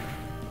think so.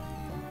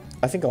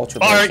 I think Ultra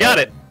Ball. Oh, I got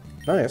it!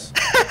 Nice.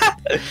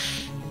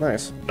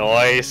 Nice.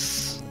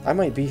 Nice. I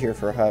might be here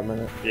for a hot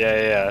minute.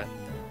 Yeah.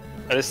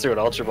 I just threw an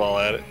Ultra Ball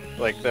at it.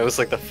 Like, that was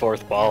like the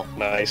 4th ball.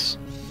 Nice.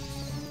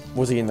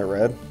 Was he in the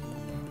red?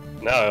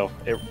 No.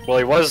 Well,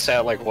 he was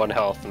at like 1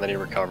 health, and then he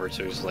recovered,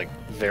 so he was like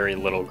very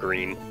little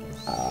green.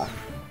 Ah.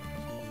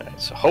 Right,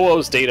 so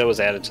Ho-Oh's data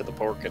was added to the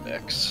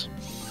Pokédex.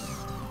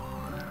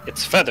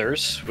 Its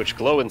feathers, which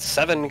glow in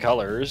 7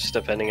 colors,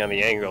 depending on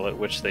the angle at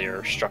which they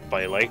are struck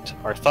by light,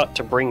 are thought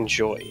to bring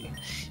joy.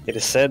 It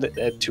is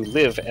said to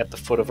live at the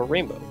foot of a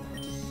rainbow.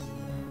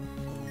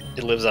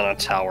 It lives on a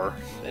tower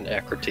in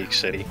Akritique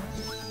City.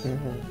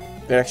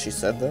 It actually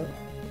said that?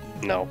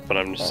 No, but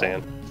I'm just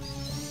saying.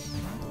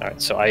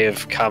 Alright, so I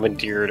have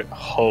commandeered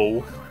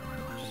Ho.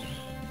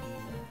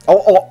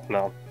 Oh!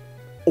 No.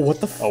 What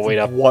the f- Oh, wait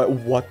up.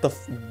 What the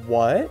f-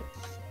 what?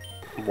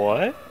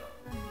 What?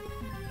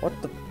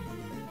 What the-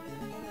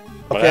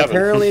 Okay,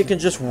 apparently it can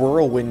just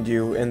whirlwind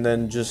you and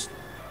then just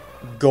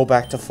go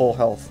back to full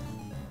health.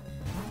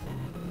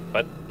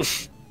 What?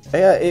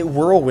 Yeah, it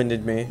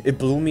whirlwinded me. It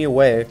blew me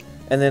away,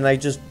 and then I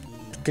just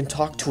can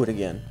talk to it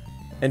again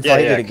and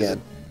fight it again.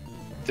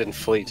 It didn't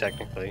flee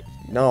technically.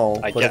 No,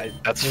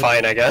 that's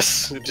fine, I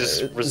guess.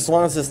 As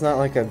long as it's not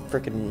like a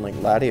freaking like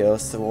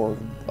Latios or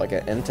like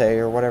an Entei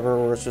or whatever,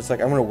 where it's just like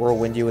I'm gonna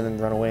whirlwind you and then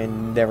run away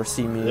and never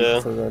see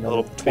me for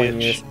another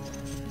 20 years.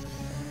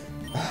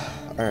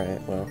 All right,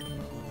 well.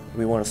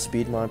 We want a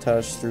speed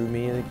montage through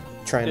me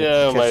trying to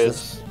catch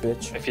this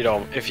bitch.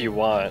 If you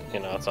want,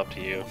 you know, it's up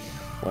to you.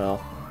 Well,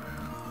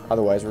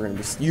 otherwise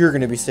you're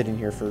gonna be sitting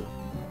here for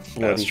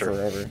bloody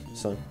forever.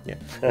 So yeah,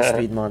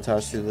 speed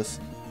montage through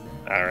this.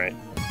 All right.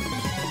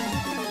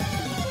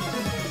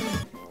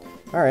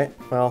 All right.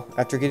 Well,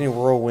 after getting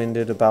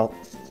whirlwinded about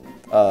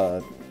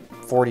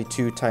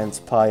 42 times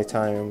pi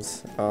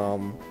times,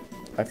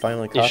 I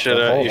finally caught the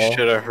Ho-Oh. You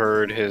should have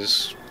heard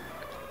his,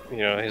 you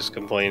know, his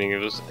complaining. It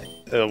was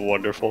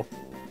wonderful.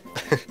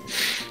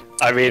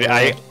 I mean,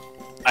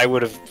 I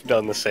would have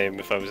done the same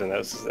if I was in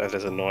that. That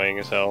is annoying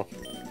as hell.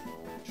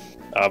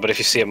 But if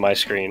you see on my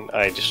screen,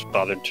 I just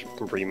bothered to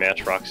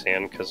rematch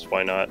Roxanne, because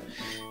why not?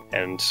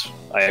 And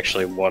I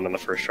actually won on the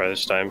first try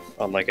this time,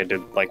 unlike I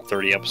did like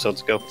 30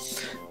 episodes ago.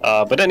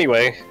 But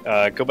anyway,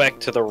 go back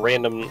to the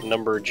random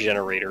number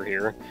generator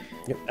here,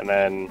 and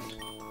then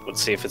let's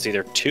see if it's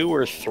either 2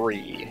 or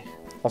 3.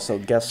 Also,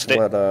 guess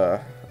what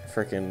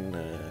frickin'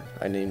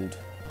 I named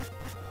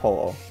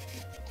Ho-Oh.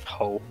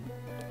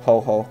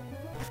 Ho-Ho.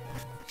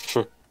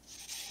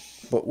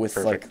 But with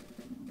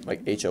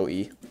like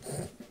H-O-E.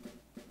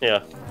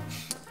 Yeah.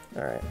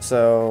 Alright,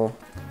 so...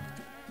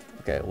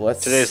 Okay,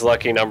 let's... Today's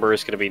lucky number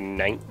is going to be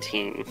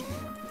 19.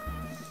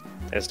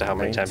 As to how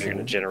many times you're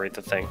going to generate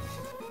the thing.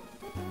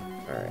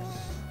 Alright.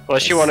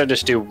 Unless you want to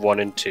just do 1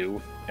 and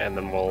 2, and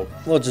then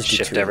we'll just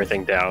shift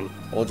everything down.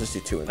 We'll just do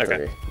 2 and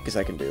 3, because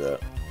I can do that.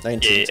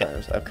 19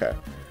 times, okay.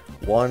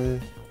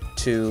 1,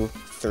 2,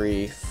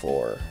 3,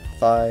 4,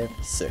 5,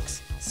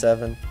 6,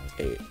 7,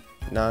 8,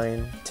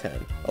 9,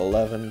 10,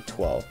 11,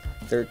 12,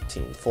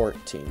 13,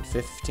 14,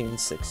 15,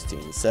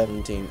 16,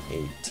 17,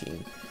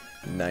 18,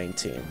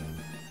 19.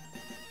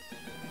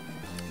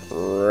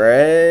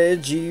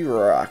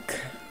 Regirock.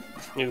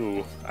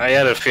 Ooh, I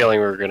had a feeling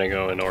we were gonna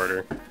go in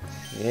order.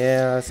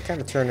 Yeah, it's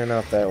kind of turning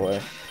out that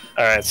way.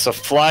 Alright, so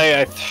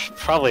fly,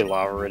 probably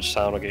Lava Ridge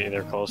Town will get you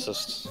there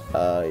closest.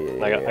 Yeah.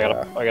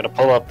 I gotta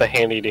pull up the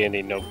handy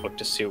dandy notebook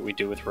to see what we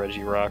do with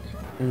Regirock.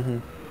 Mm-hmm.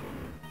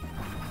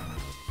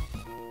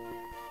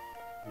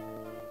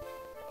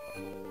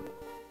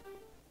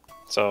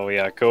 So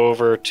yeah, go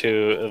over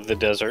to the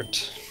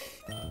desert.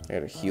 I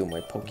gotta heal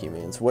my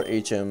Pokemons. What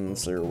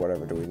HMs or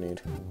whatever do we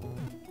need?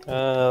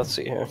 Let's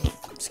see here.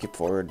 Skip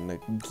forward and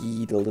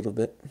guide a little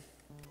bit.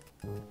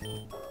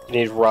 You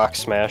need Rock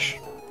Smash.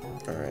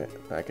 Alright,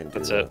 I can do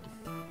That's that.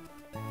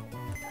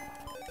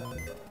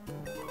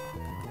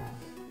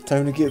 it.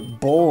 Time to get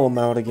Bolem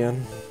out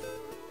again.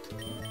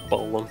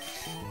 Bolem.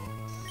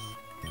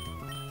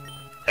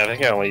 Yeah, I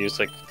think I only used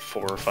like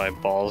 4 or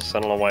 5 balls. I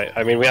don't know why.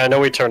 I mean, I know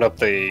we turned up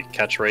the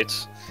catch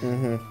rates.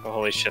 Mm-hmm. Oh,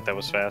 holy shit, that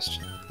was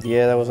fast.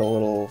 Yeah, that was a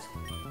little...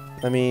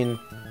 I mean,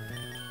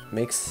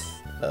 makes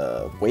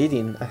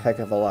waiting a heck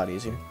of a lot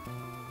easier.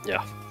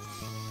 Yeah.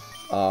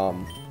 I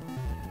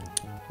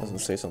was gonna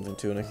say something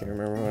too, and I can't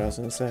remember what I was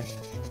gonna say.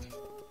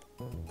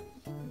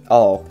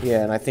 Oh,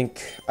 yeah, and I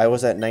think I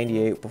was at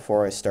 98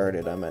 before I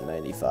started. I'm at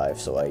 95,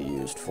 so I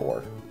used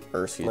 4.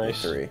 Or, excuse me,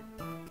 3.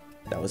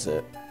 That was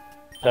it.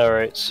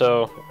 Alright,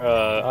 so,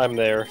 I'm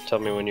there. Tell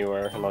me when you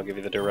are, and I'll give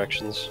you the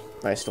directions.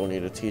 I still need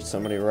to teach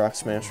somebody Rock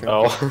Smash.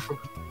 Oh.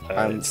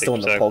 I'm still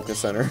in the Poké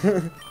Center.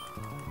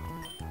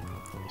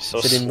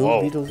 So Should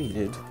slow. be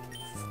deleted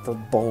for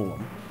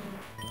Bolem.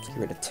 Let's get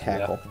rid of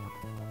Tackle. Yeah.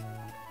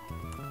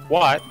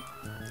 What?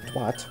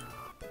 What?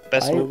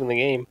 Best move in the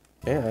game.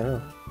 Yeah, I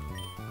know.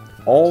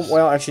 Oh,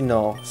 well, actually,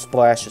 no.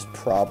 Splash is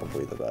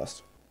probably the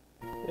best.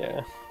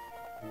 Yeah.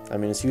 I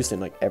mean, it's used in,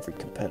 like, every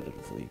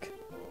competitive league.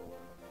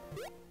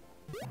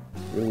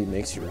 Really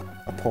makes your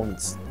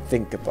opponents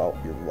think about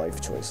your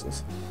life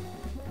choices.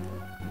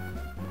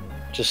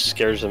 Just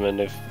scares them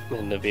into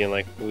being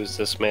like, who's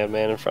this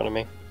madman in front of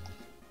me?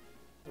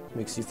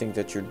 Makes you think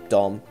that you're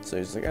dumb, so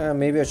he's like,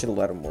 maybe I should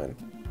let him win.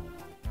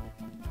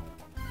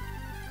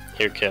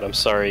 Here, kid, I'm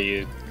sorry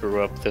you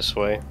grew up this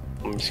way.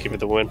 Let me just give you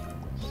the win.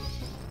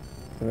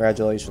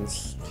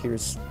 Congratulations.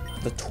 Here's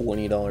the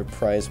 $20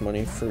 prize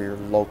money for your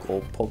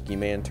local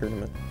Pokemon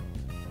tournament.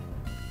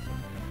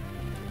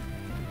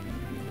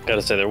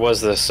 Gotta say, there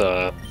was this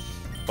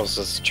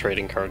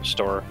trading card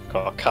store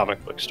called a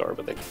comic book store,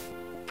 but they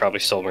probably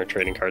sold more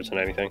trading cards than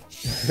anything.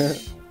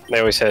 They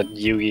always had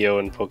Yu-Gi-Oh!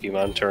 And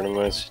Pokemon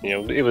tournaments. You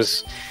know, it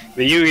was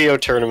the Yu-Gi-Oh!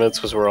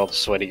 Tournaments was where all the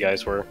sweaty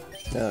guys were.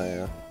 Oh,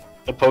 yeah.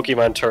 The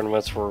Pokemon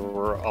tournaments were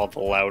where all the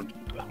loud,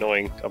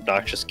 annoying,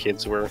 obnoxious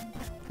kids were.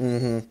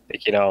 Mm-hmm.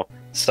 Like, you know,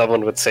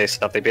 someone would say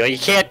something, they'd be like, you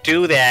can't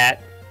do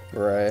that!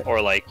 Right.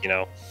 Or like, you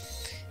know,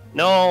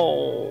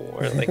 no!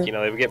 Or like, you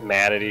know, they would get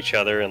mad at each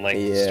other and like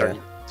start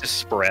just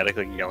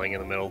sporadically yelling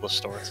in the middle of the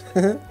store.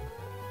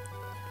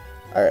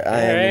 Alright,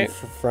 I am in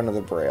front of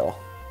the Braille.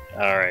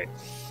 Alright.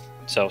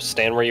 So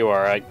stand where you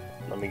are.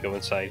 Let me go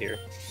inside here.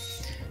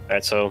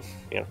 Alright, so,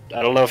 you know,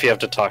 I don't know if you have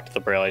to talk to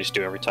the Braille, I just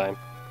do every time.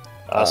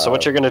 So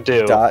what you're gonna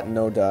do... Dot,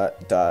 no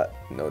dot, dot,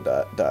 no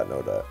dot, dot,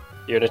 no dot.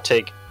 You're gonna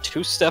take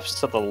 2 steps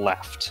to the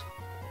left.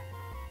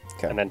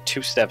 Okay. And then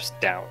 2 steps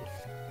down.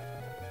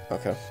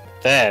 Okay.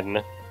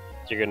 Then,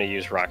 you're gonna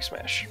use Rock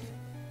Smash.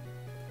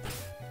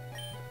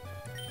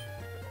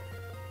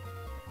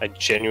 I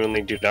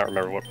genuinely do not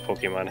remember what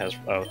Pokemon has...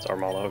 Oh, it's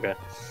Armalo, okay.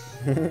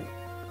 And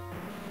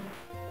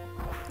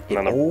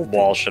then the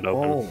wall should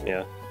open,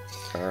 yeah.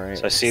 Alright.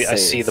 So I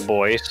see the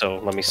boy, so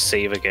let me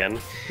save again.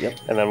 Yep.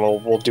 And then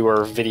we'll do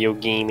our video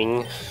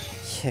gaming.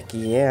 Heck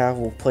yeah,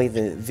 we'll play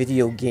the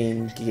video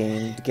game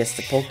against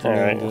the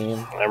Pokemon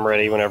game. I'm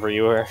ready whenever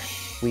you are.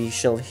 We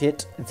shall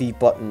hit the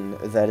button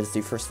that is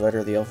the first letter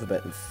of the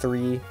alphabet in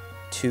 3,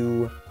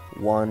 2,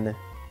 1,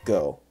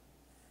 go.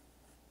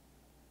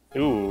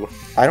 Ooh.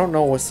 I don't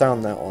know what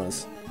sound that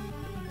was.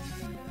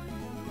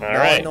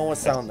 Alright. I know what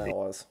sound that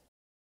was.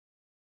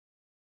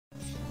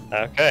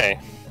 Okay.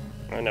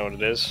 I know what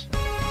it is.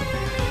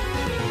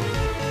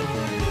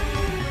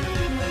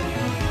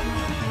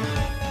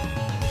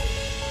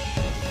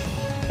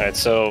 Alright,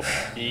 so...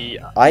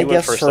 I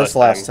guessed first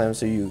last time,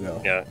 so you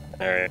go. Yeah,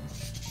 alright.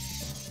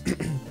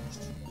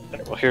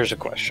 Well, here's a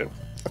question.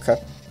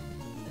 Okay.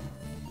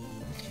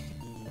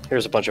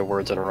 Here's a bunch of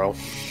words in a row.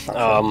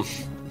 Okay.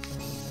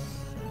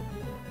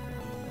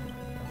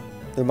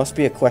 There must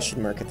be a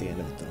question mark at the end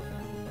of it, though.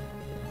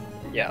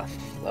 Yeah.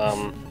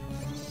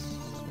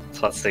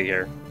 So let's see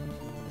here.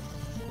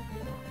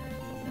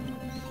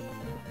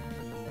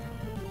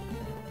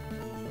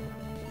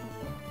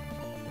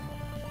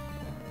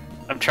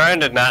 I'm trying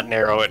to not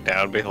narrow it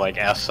down, but like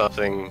ask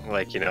something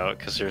like, you know,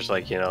 because there's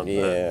like, you know,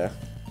 yeah.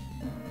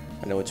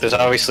 I know what there's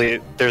obviously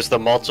there's the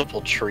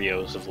multiple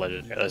trios of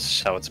legend.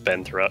 That's how it's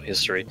been throughout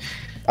history.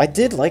 I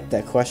did like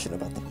that question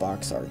about the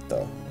box art,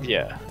 though.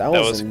 Yeah, that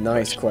was a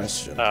nice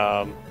question.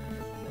 Let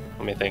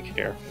me think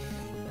here.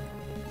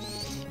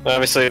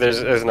 Obviously, there's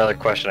another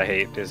question I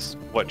hate is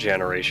what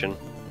generation.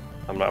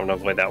 I'm gonna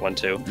avoid that one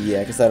too. Yeah,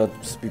 because that'll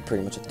just be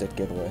pretty much a dead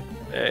giveaway.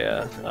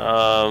 Yeah.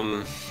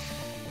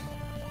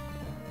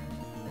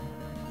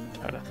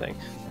 Trying to think.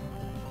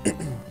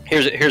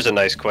 Here's a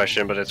nice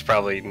question, but it's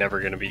probably never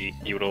going to be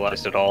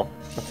utilized at all.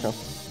 Okay.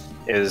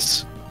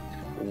 Is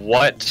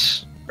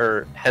what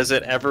or has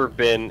it ever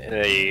been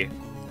a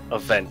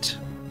event?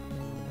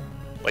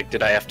 Like,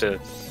 did I have to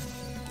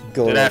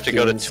go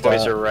to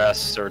Toys R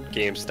Us or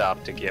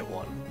GameStop to get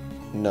one?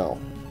 No.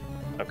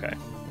 Okay.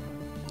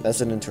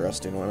 That's an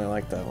interesting one. I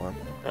like that one.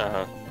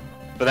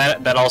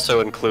 But that also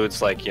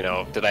includes, like, you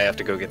know, did I have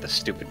to go get the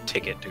stupid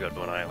ticket to go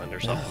to an island or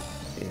something?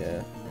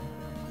 Yeah.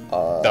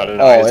 No,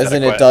 oh,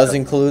 isn't it does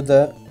include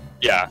that?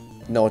 Yeah.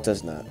 No, it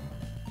does not.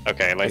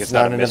 Okay, like it's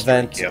not an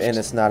event, gift. and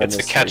it's not a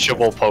mystery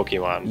catchable gift.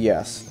 Pokemon.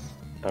 Yes.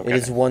 Okay. It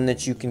is one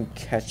that you can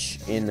catch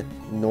in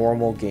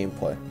normal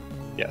gameplay.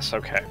 Yes,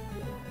 okay.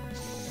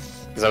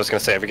 Because I was going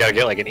to say, if we got to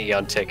get, like, an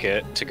Eon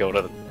ticket to go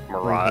to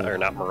Mirage, or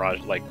not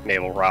Mirage, like,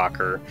 Naval Rock,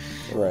 or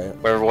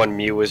whatever one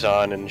Mew was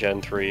on in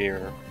Gen 3,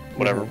 or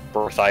whatever,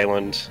 Birth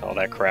Island, all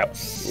that crap.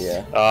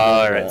 Yeah.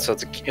 Alright, so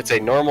it's a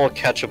normal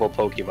catchable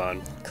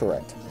Pokemon.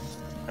 Correct.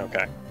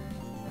 Okay.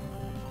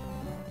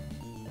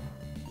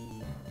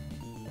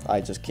 I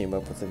just came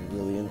up with a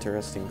really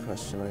interesting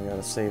question. I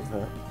gotta save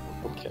that.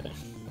 Okay.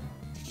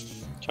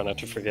 Try not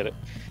to forget it.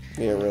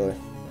 Yeah, really.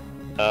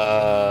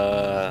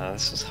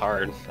 This is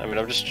hard. I mean,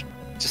 I'm just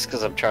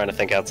because I'm trying to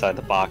think outside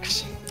the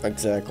box.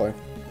 Exactly.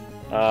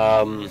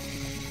 I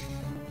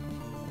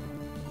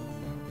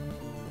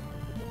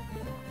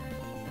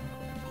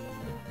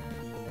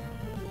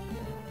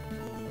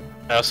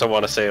also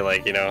want to say,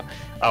 like, you know,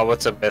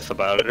 what's a myth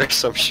about it or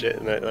some shit.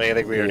 And I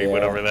think we already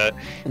went over that.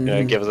 You know,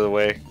 it gives it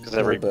away because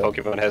every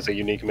Pokemon has a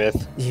unique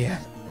myth. Yeah.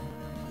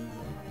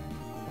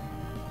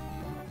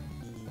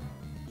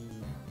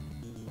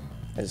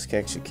 I just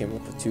actually came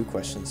up with 2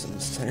 questions in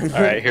this time.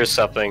 Alright, here's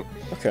something.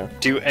 Okay.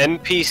 Do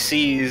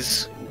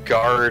NPCs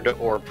guard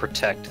or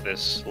protect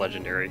this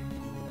legendary?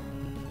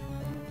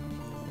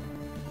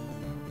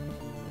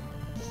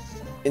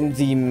 In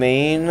the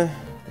main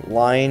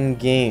line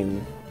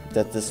game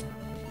that this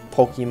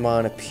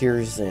Pokemon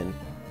appears in,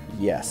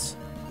 yes.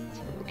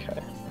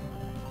 Okay.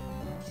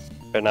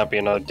 Better not be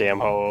another damn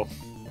ho-oh.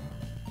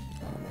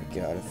 Oh my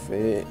god, if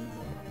it...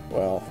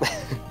 Well...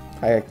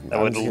 I'm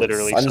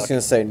just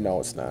gonna say no,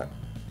 it's not.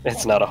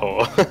 It's not a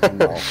ho-oh.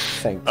 No,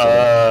 thank you.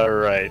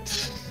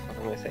 Alright.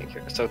 Let me think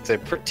here. So it's a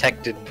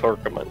protected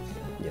Pokemon.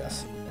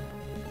 Yes.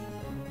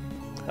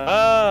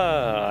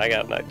 I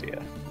got an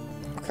idea.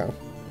 Okay.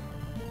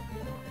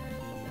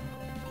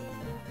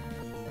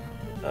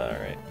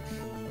 Alright.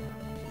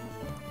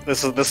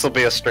 This will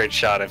be a straight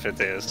shot if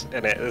it is,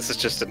 and this is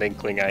just an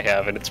inkling I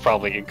have, and it's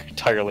probably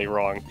entirely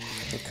wrong.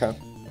 Okay.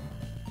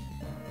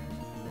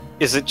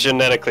 Is it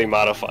genetically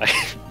modified?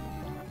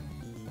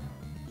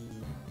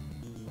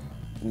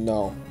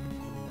 No.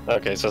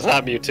 Okay, so it's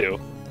not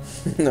Mewtwo.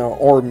 No,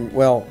 or,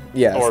 well,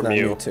 yeah, it's or not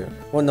Mew. Mewtwo.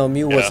 Well, no,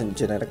 Mew wasn't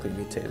genetically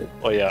mutated.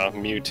 Well, yeah,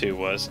 Mewtwo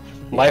was.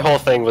 My whole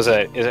thing was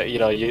that, you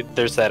know,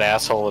 there's that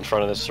asshole in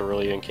front of the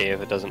Cerulean Cave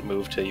that doesn't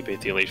move till you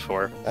beat the Elite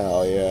Four.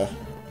 Oh, yeah.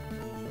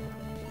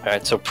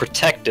 Alright, so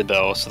protected,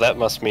 though, so that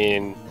must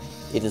mean...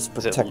 It is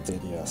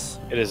protected, yes.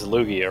 It is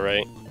Lugia,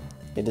 right?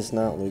 It is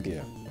not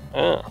Lugia.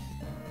 Oh.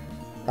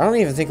 I don't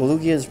even think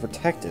Lugia is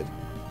protected.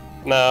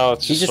 No,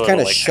 it's he just kind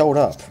of like, showed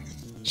up.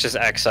 It's just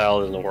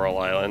exiled in the Whirl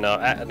Island.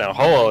 Now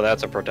Ho-Oh,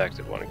 that's a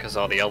protected one, because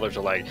all the others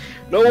are like,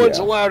 no one's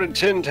allowed in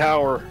Tin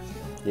Tower.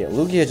 Yeah,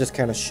 Lugia just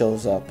kind of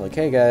shows up, like,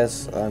 hey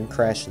guys, I'm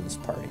crashing this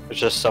party. It's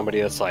just somebody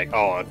that's like,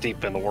 oh,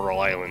 deep in the Whirl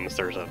Islands,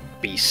 there's a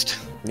beast.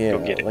 Yeah, go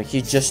get it. Like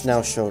he just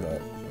now showed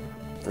up,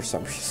 for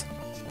some reason.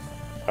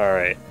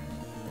 Alright.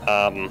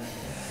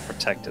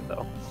 Protected,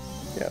 though.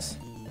 Yes.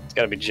 It's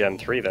gotta be Gen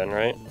 3 then,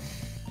 right?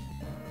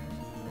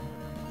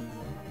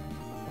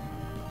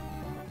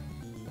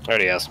 I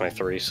already asked my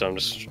 3, so I'm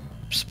just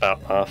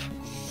spouting off.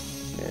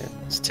 Yeah.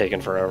 It's taking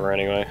forever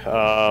anyway.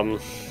 I'm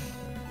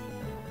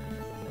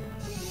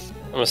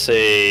gonna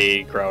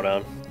say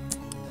Groudon.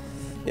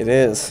 It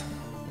is.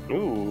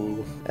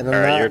 Ooh. And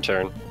Alright, your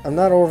turn. I'm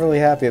not overly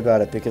happy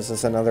about it because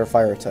it's another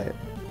fire type.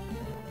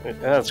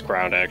 That's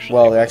ground, actually.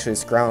 Well, actually,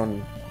 it's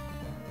ground.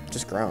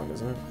 Just ground,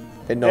 isn't it?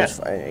 It knows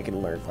it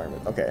can learn fire.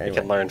 Okay, anyway. It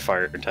can learn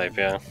fire type,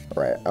 yeah.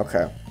 Right,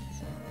 okay.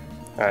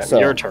 Alright, so,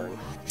 your turn.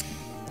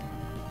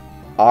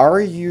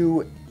 Are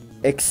you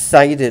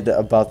excited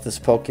about this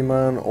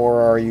Pokemon,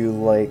 or are you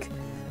like,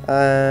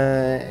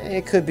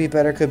 it could be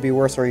better, could be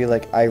worse, or are you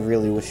like, I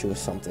really wish it was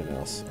something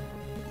else?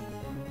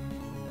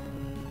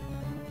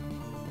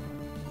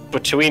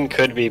 Between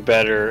could be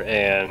better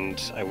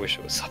and I wish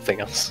it was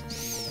something else.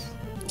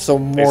 So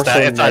more so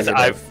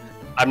negative.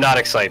 I'm not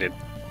excited.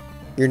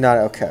 You're not,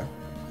 okay.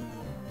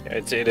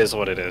 It is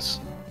what it is.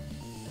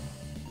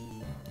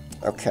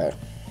 Okay.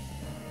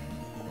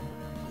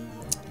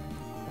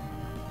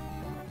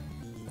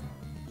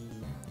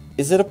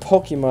 Is it a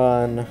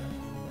Pokemon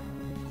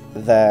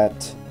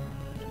that...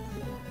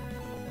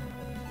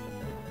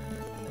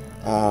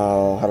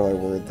 Oh, how do I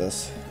word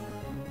this?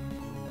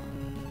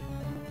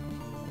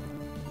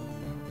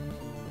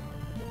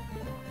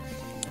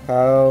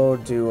 How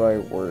do I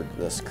word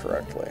this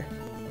correctly?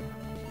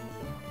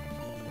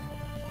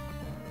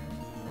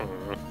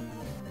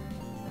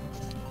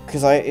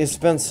 Because it's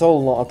been so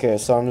long. Okay,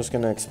 so I'm just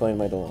going to explain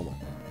my dilemma.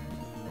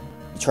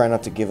 Try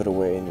not to give it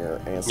away in your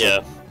answer.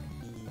 Yeah.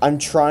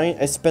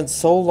 It's been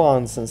so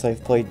long since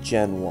I've played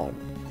Gen 1.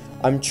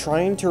 I'm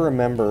trying to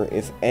remember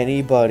if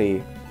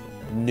anybody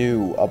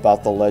knew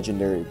about the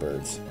legendary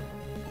birds.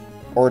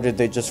 Or did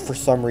they just, for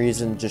some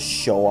reason, just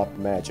show up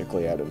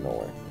magically out of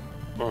nowhere?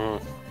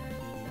 Mm-hmm.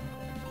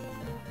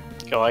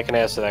 All I can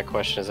answer that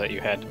question is that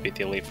you had to beat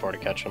the Elite Four to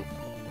catch them.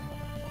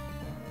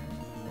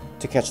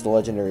 To catch the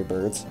legendary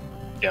birds?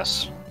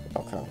 Yes.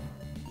 Okay.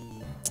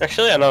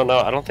 Actually, I don't know.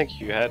 I don't think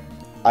you had...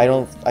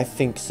 I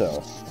think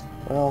so.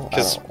 Well,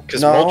 because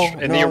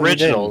in the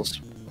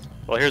originals...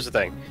 Well, here's the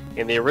thing.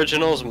 In the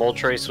originals,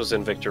 Moltres was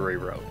in Victory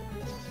Road.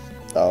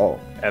 Oh.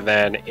 And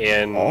then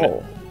in...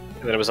 Oh.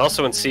 And then it was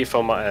also in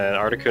Seafoam, and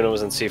Articuno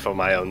was in Seafoam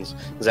Islands.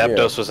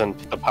 Zapdos was in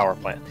the power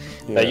plant.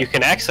 Yeah. Now, you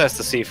can access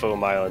the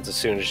Seafoam Islands as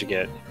soon as you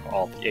get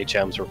all the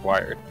HMs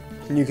required.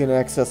 You can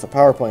access the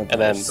power plant. And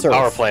then the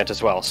power plant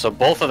as well. So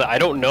both of them, I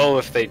don't know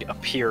if they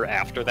appear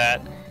after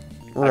that.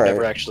 Right. I've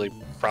never actually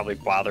probably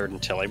bothered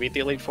until I beat the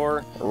Elite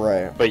Four.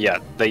 Right. But yeah,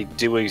 they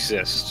do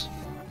exist.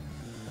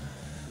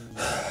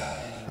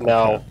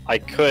 Now,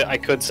 Okay. I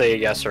could say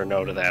yes or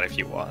no to that if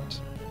you want.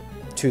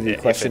 To the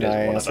question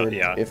I answered.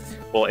 Yeah.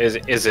 Well, is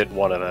it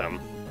one of them?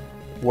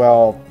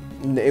 Well,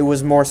 it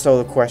was more so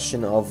the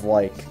question of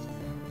like.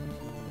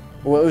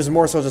 Well, it was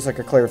more so just like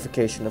a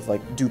clarification of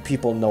like, do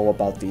people know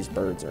about these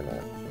birds or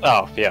not?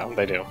 Oh yeah,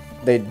 they do.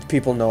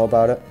 People know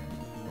about it.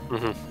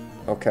 Mhm.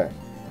 Okay.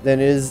 Then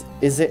is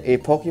it a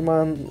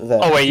Pokemon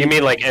that? Oh wait, you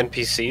mean like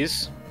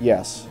NPCs?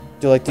 Yes.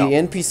 Do like the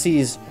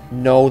NPCs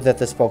know that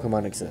this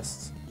Pokemon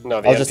exists? No,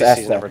 the I'll NPCs just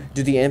ask never. that.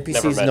 Do the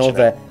NPCs know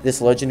that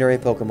this legendary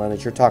Pokemon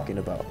that you're talking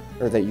about,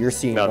 or that you're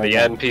seeing No, right the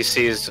now,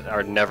 NPCs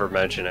are never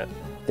mention it.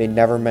 they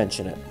never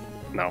mention it?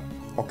 No.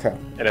 Okay.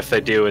 And if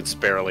they do, it's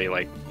barely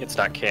like it's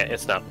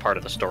not part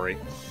of the story.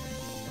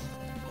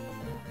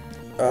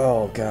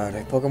 Oh god,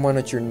 a Pokemon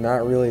that you're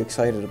not really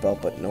excited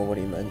about, but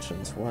nobody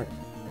mentions. What?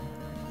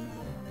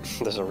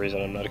 There's a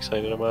reason I'm not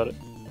excited about it.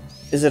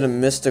 Is it a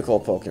mystical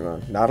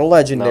Pokemon? Not a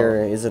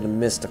legendary. No. Is it a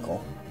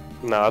mystical?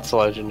 No, it's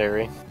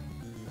legendary.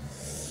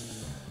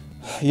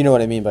 You know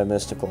what I mean by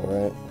mystical,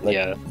 right? Like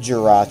yeah.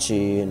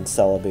 Jirachi and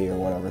Celebi or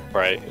whatever.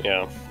 Right,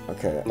 yeah.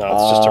 Okay. No,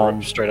 it's just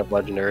a straight up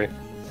legendary.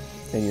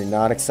 And you're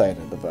not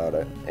excited about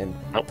it, and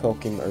nope.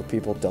 Pokemon or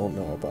people don't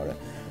know about it.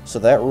 So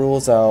that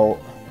rules out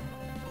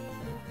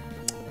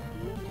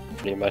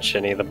pretty much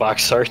any of the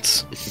box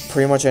arts.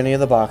 Pretty much any of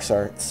the box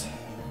arts.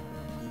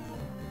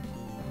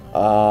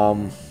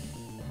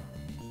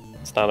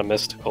 It's not a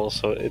mystical,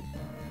 so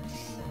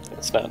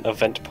it's not an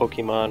event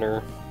Pokemon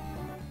or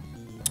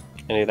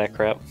any of that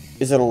crap.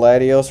 Is it a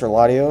Latios or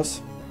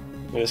Latios?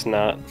 It is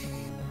not.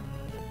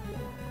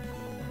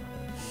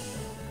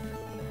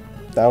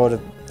 That would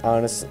have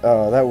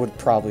that would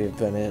probably have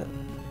been it.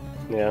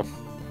 Yeah.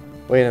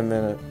 Wait a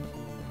minute.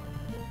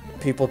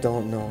 People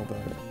don't know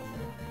about it.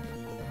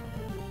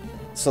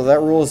 So that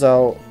rules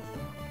out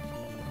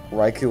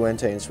Raikou,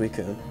 Entei, and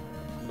Suicune.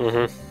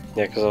 Mm-hmm.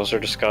 Yeah, because those are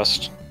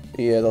discussed.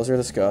 Yeah, those are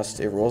discussed.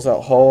 It rules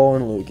out Ho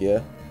and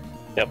Lugia.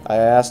 Yep. I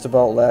asked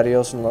about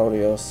Latios and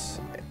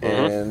Lodios,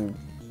 and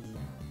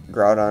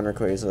Groudon,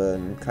 Rayquaza,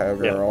 and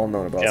Kyogre are all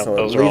known about. Yep, so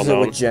it leaves it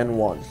with Gen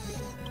 1.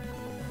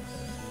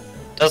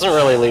 Doesn't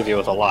really leave you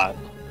with a lot.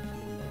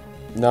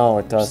 No,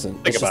 it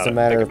doesn't. It's just a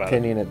matter of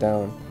pinning it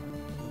down.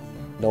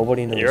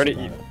 Nobody knows about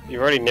it.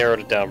 You've already narrowed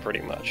it down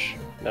pretty much.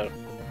 Now,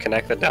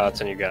 connect the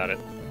dots and you got it.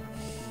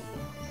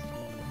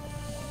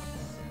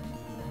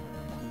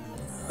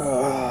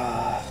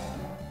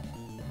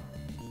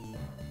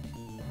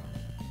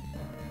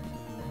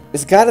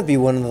 It's got to be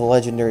one of the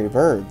legendary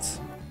birds.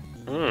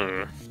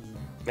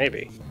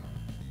 Maybe.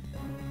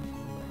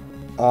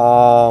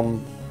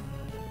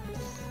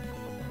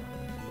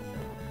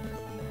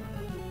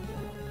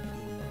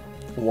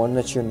 One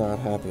that you're not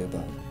happy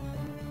about.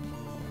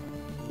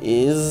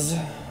 Is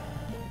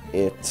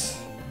it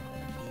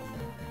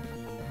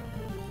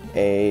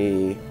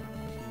a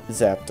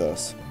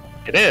Zapdos?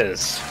 It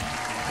is.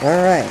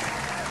 Alright.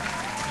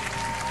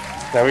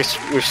 Now we've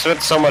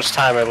spent so much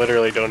time, I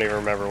literally don't even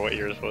remember what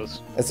yours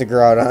was. It's a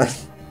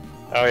Groudon.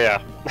 Oh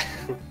yeah.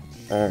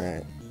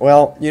 Alright.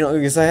 Well, you know,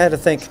 because I had to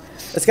think,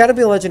 it's got to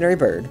be a legendary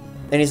bird,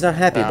 and he's not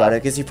happy about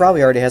it because he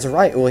probably already has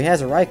a he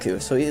has a Raikou,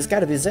 so it's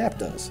got to be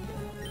Zapdos.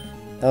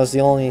 That was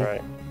the only.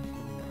 Right.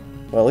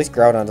 Well, at least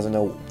Groudon doesn't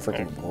know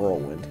freaking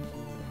Whirlwind.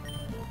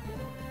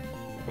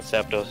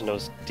 Zapdos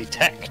knows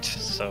Detect,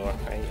 so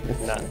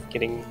I'm not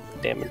getting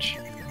damage.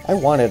 I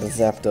wanted a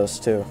Zapdos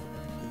too.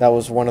 That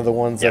was one of the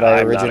ones that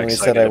I originally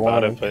said I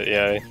wanted. But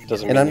yeah, it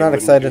doesn't. And I'm not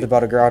excited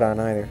about a Groudon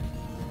either.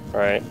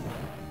 Right.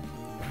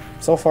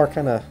 So far,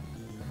 kind of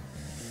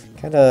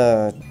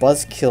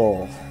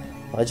buzzkill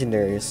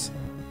legendaries.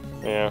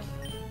 Yeah.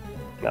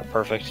 Not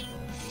perfect.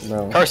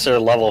 No. Of course, they're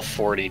level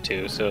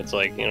 42, so it's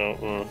like, you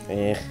know,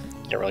 can't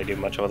really do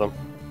much with them.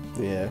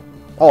 Yeah.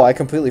 Oh, I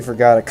completely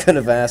forgot. I could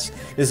have asked,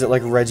 is it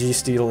like Reggie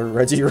Steel or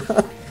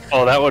Regirock?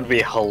 Oh, that would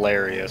be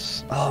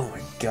hilarious. Oh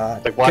my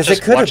god. Like, Because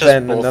it could have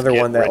been another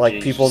one that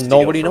like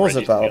nobody knows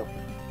about.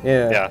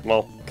 Yeah. Yeah,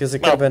 well... Because it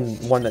could have been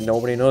one that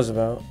nobody knows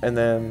about, and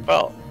then...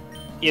 Well,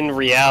 in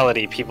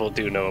reality, people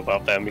do know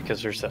about them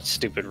because there's that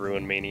stupid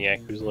ruin maniac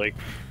who's like,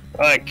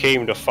 I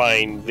came to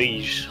find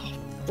these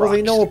Well, they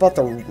rocks." know about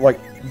the, like...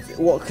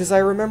 Well, because I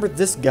remember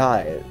this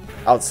guy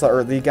outside,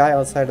 or the guy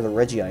outside of the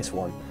Regice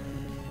one,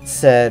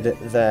 said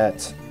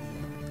that,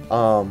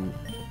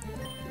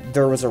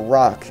 there was a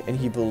rock, and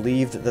he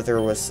believed that there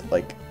was,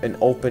 like, an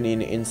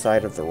opening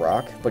inside of the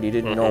rock, but he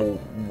didn't know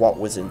what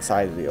was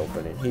inside of the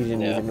opening. He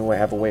didn't even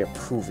have a way of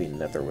proving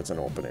that there was an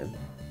opening.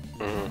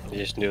 He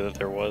just knew that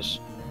there was.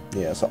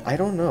 Yeah, so I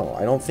don't know.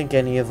 I don't think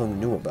any of them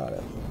knew about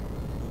it.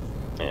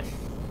 Yeah.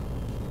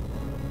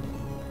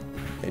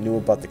 They knew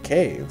about the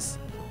caves.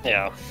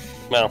 Yeah,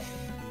 well...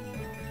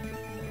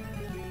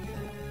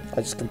 I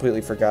just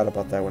completely forgot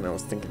about that when I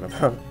was thinking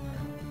about it.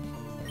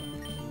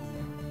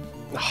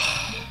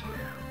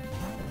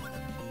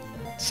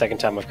 Second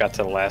time I've got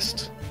to the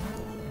last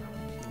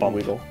bump.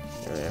 Wiggle.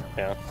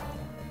 Yeah.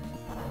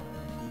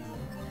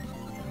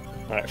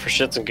 Alright, for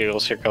shits and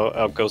giggles,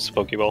 out goes the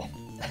Pokeball.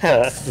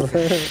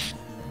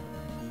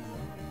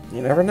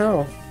 You never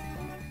know.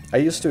 I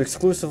used to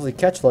exclusively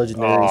catch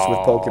legendaries with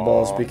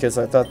Pokeballs because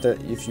I thought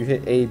that if you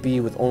hit A-B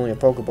with only a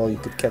Pokeball, you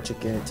could catch it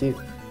guaranteed.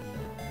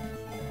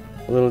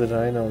 Little did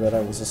I know that I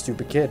was a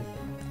stupid kid.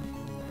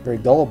 Very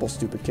gullible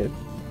stupid kid.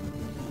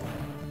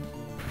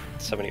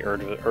 So many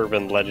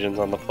urban legends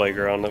on the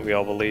playground that we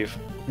all believe.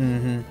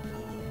 Mm-hmm.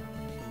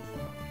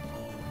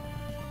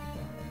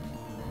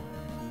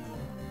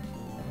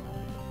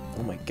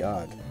 Oh my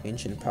god.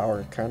 Ancient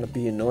Power kind of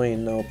be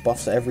annoying though.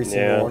 Buffs every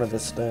single one of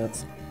his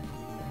stats.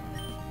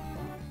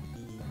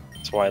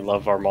 That's why I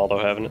love Armaldo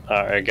having it.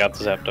 I got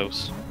the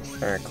Zapdos.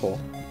 Alright, cool.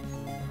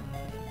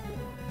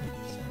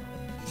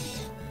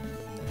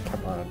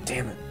 Come on,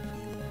 damn it.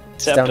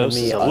 Zapdos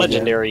is a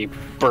legendary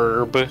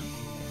burb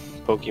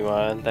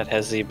Pokemon that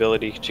has the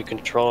ability to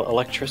control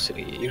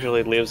electricity. It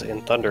usually lives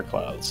in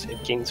thunderclouds.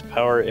 It gains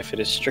power if it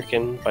is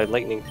stricken by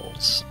lightning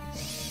bolts.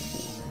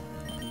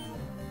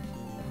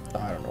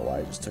 I don't know why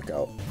I just took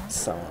out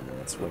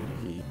Salamence when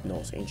he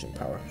knows Ancient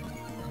Power.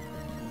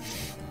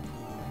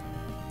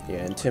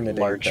 Yeah,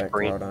 intimidate Large that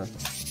brain. Groudon.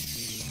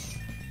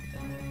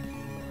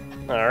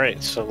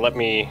 Alright, so let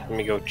me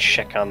go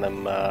check on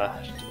them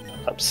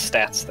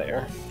stats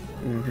there.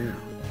 Mm-hmm.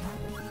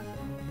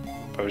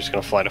 But we're just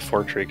gonna fly to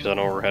Fortree because I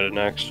know where we're headed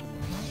next.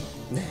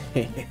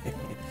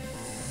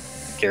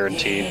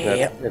 Guaranteed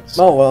that it's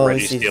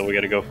Registeel we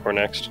gotta go for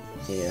next.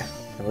 Yeah,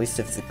 at least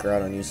if the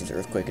Groudon uses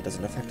Earthquake, it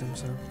doesn't affect him,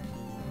 so...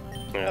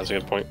 Yeah, that's a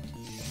good point.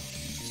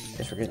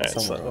 Guess we're getting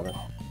somewhere on it.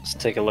 Let's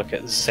take a look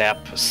at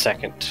Zap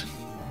second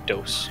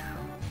dose.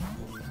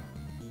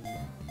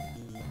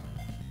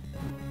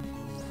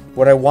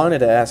 What I wanted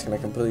to ask, and I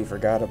completely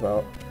forgot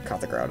about,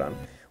 caught the Groudon,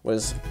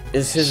 was,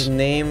 is his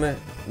name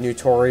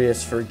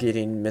notorious for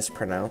getting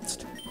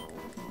mispronounced?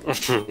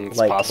 It's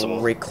like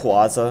possible.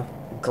 Rayquaza,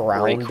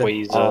 ground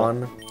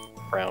on.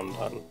 Ground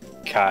on.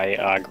 Kai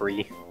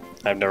Agri.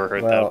 I've never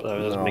heard that, but I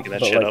was making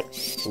that shit like, up.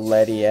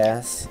 Letty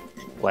ass.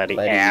 Letty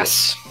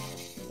ass.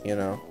 You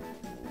know.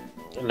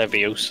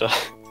 Leviosa.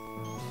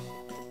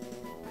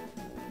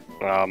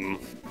 And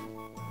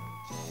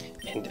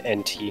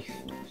NT.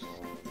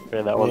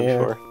 Heard that one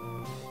before.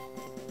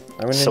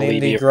 I'm gonna name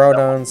the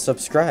Groudon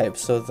subscribe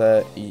so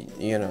that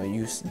you know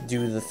you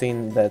do the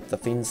thing that the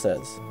thing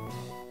says.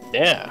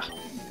 Yeah.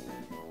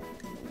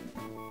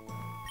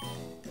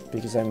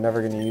 Because I'm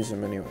never gonna use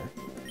him anyway.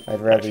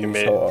 I'd rather use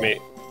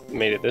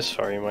made it this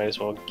far, you might as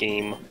well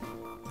game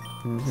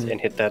and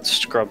hit that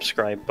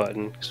subscribe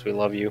button because we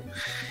love you.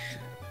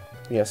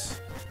 Yes.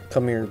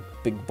 Come here,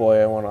 big boy.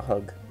 I want a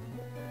hug.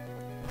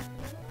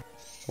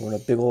 I want a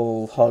big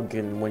ol' hug,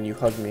 and when you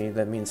hug me,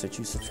 that means that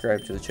you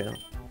subscribe to the channel.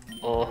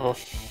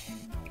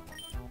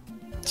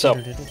 So,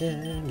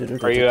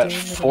 are you at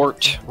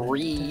Fort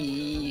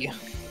Ree?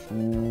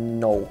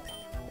 No.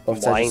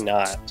 Why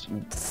not?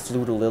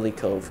 Flew to Lily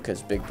Cove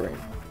because big brain.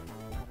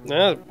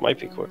 That might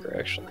be quicker,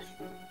 actually.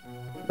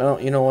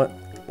 Well, you know what?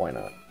 Why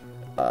not?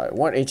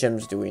 What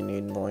HMs do we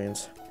need,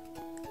 Volans?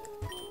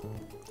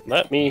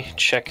 Let me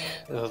check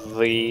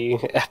the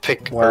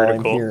epic While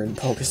article. I'm here in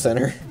Poke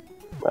Center.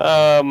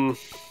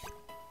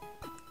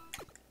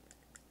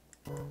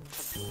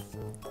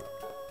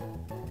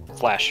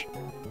 Flash.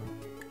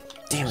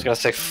 Damn. I was gonna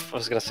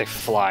say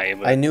fly,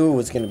 but I knew it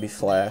was gonna be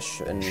Flash,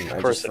 and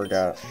I just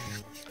forgot.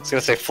 I was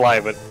gonna say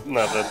fly, but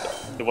no,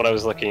 what I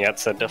was looking at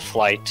said to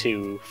fly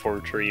to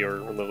Fortree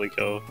or Lily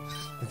Cove.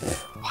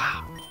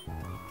 Wow.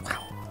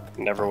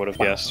 Never would have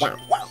guessed. I'm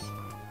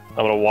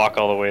gonna walk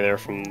all the way there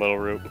from Little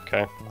Root,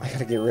 okay? I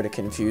gotta get rid of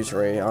Confuse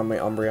Ray on my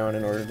Umbreon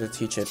in order to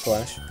teach it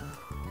Flash.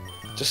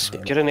 Just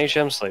get an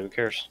HM Slate, who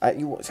cares?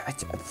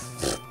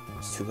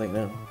 It's too late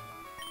now.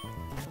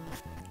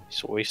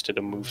 Just wasted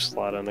a move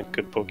slot on a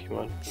good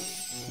Pokemon.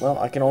 Well,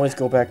 I can always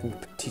go back and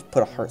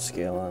put a heart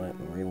scale on it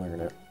and relearn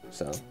it,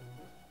 so...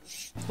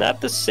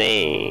 Not the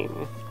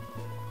same.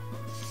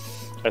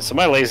 Alright, so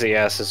my lazy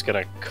ass is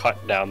gonna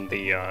cut down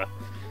the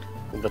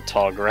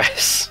tall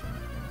grass.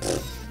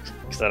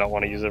 Because I don't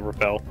want to use a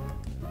repel.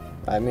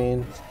 I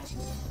mean,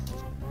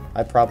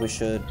 I probably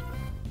should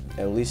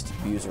at least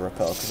use a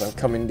repel, because I'm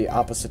coming the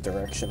opposite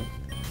direction.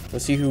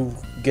 Let's see who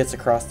gets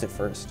across it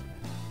first.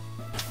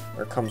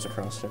 Or comes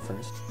across it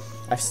first.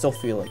 I still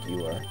feel like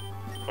you are.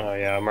 Oh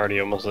yeah, I'm already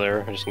almost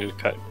there. I just need to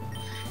cut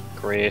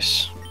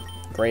grass.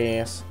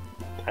 Grass.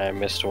 I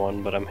missed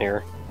one, but I'm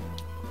here.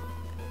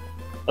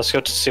 Let's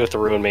go to see if the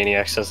Ruin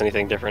Maniac says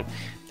anything different.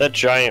 That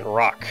giant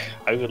rock.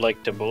 I would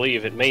like to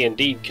believe it may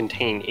indeed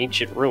contain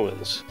ancient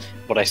ruins,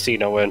 but I see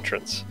no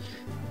entrance.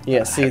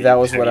 Yeah, see, that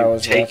was what I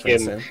was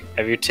referencing.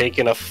 Have you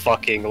taken a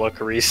fucking look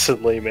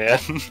recently, man?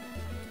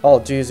 Oh,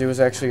 geez, it was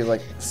actually,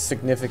 like,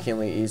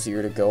 significantly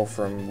easier to go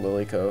from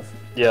Lily Cove.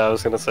 Yeah, I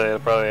was gonna say,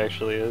 it probably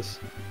actually is.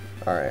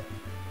 Alright.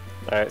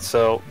 Alright,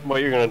 so,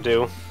 what you're gonna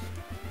do,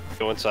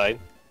 go inside.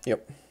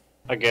 Yep.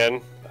 Again,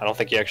 I don't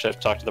think you actually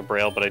have to talk to the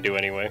Braille, but I do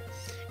anyway.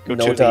 Go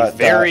No to dot, the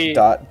very...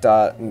 dot,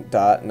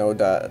 no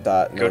dot,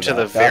 dot, no Go to dot,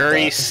 the dot,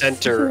 very dot.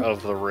 center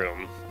of the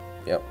room.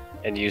 Yep.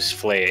 And use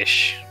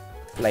Flash.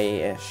 Flash.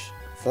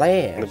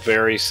 In the Flash.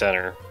 very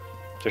center.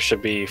 There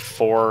should be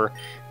 4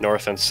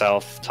 north and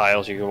south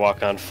tiles you can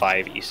walk on,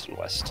 5 east and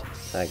west.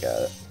 I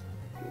got it.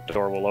 The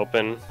door will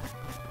open.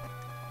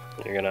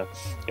 You're gonna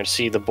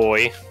see the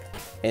boy.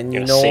 And you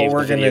You're know gonna what save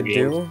we're the gonna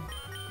video do?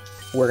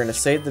 We're gonna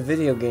save the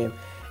video game,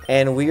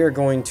 and we are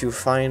going to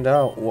find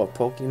out what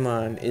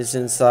Pokemon is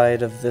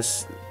inside of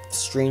this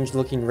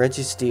strange-looking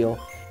Registeel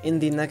in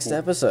the next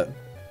episode.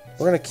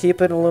 We're gonna keep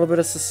it a little bit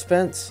of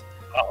suspense.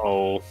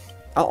 Uh-oh.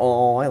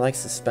 Uh-oh, I like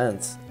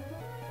suspense.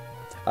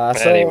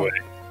 Anyway.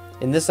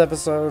 In this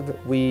episode,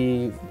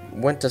 we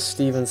went to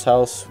Steven's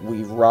house.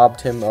 We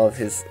robbed him of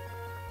his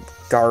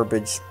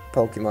garbage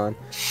Pokemon.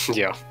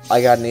 Yeah.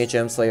 I got an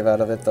HM slave out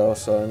of it, though,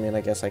 so I mean,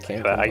 I guess I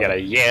can't. I got a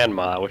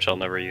Yanma, which I'll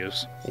never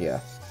use. Yeah.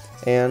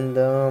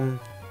 And,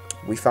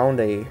 we found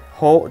two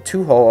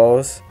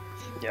Ho-Ohs.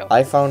 Yeah.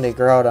 I found a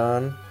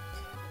Groudon,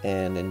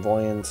 and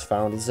Nvoyhinz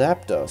found a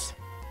Zapdos.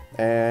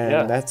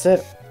 And that's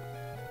it.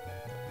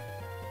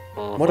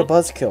 What a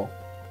buzzkill.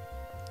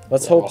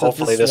 Let's hope that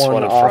hopefully this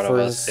one in front of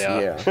offers,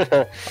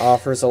 us,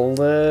 offers a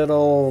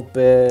little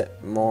bit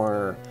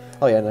more.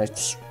 Oh yeah, and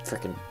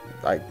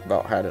I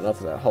about had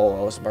enough of that hole.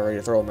 I was about ready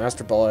to throw a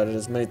Master Ball at it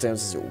as many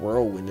times as it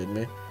whirlwinded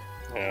me.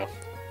 Yeah.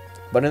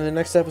 But in the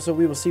next episode,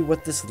 we will see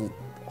what this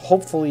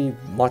hopefully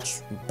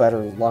much better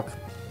luck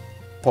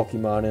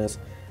Pokemon is.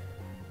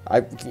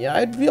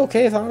 I'd be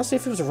okay honestly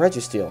if it was a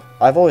Registeel.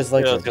 I've always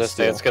liked I was gonna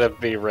say Registeel. it's gonna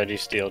be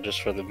Registeel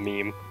just for the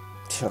meme.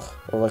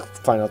 Or like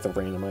find out the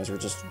randomizer.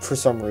 Just for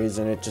some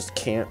reason, it just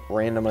can't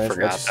randomize.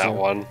 Forgot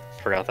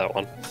Registeel. that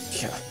one.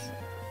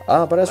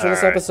 Yeah. But as for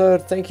this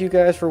episode, thank you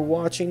guys for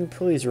watching.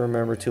 Please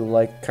remember to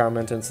like,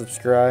 comment, and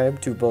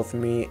subscribe to both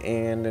me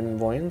and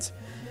Nvoyhinz.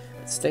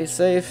 Stay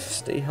safe,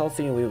 stay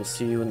healthy, and we will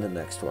see you in the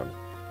next one.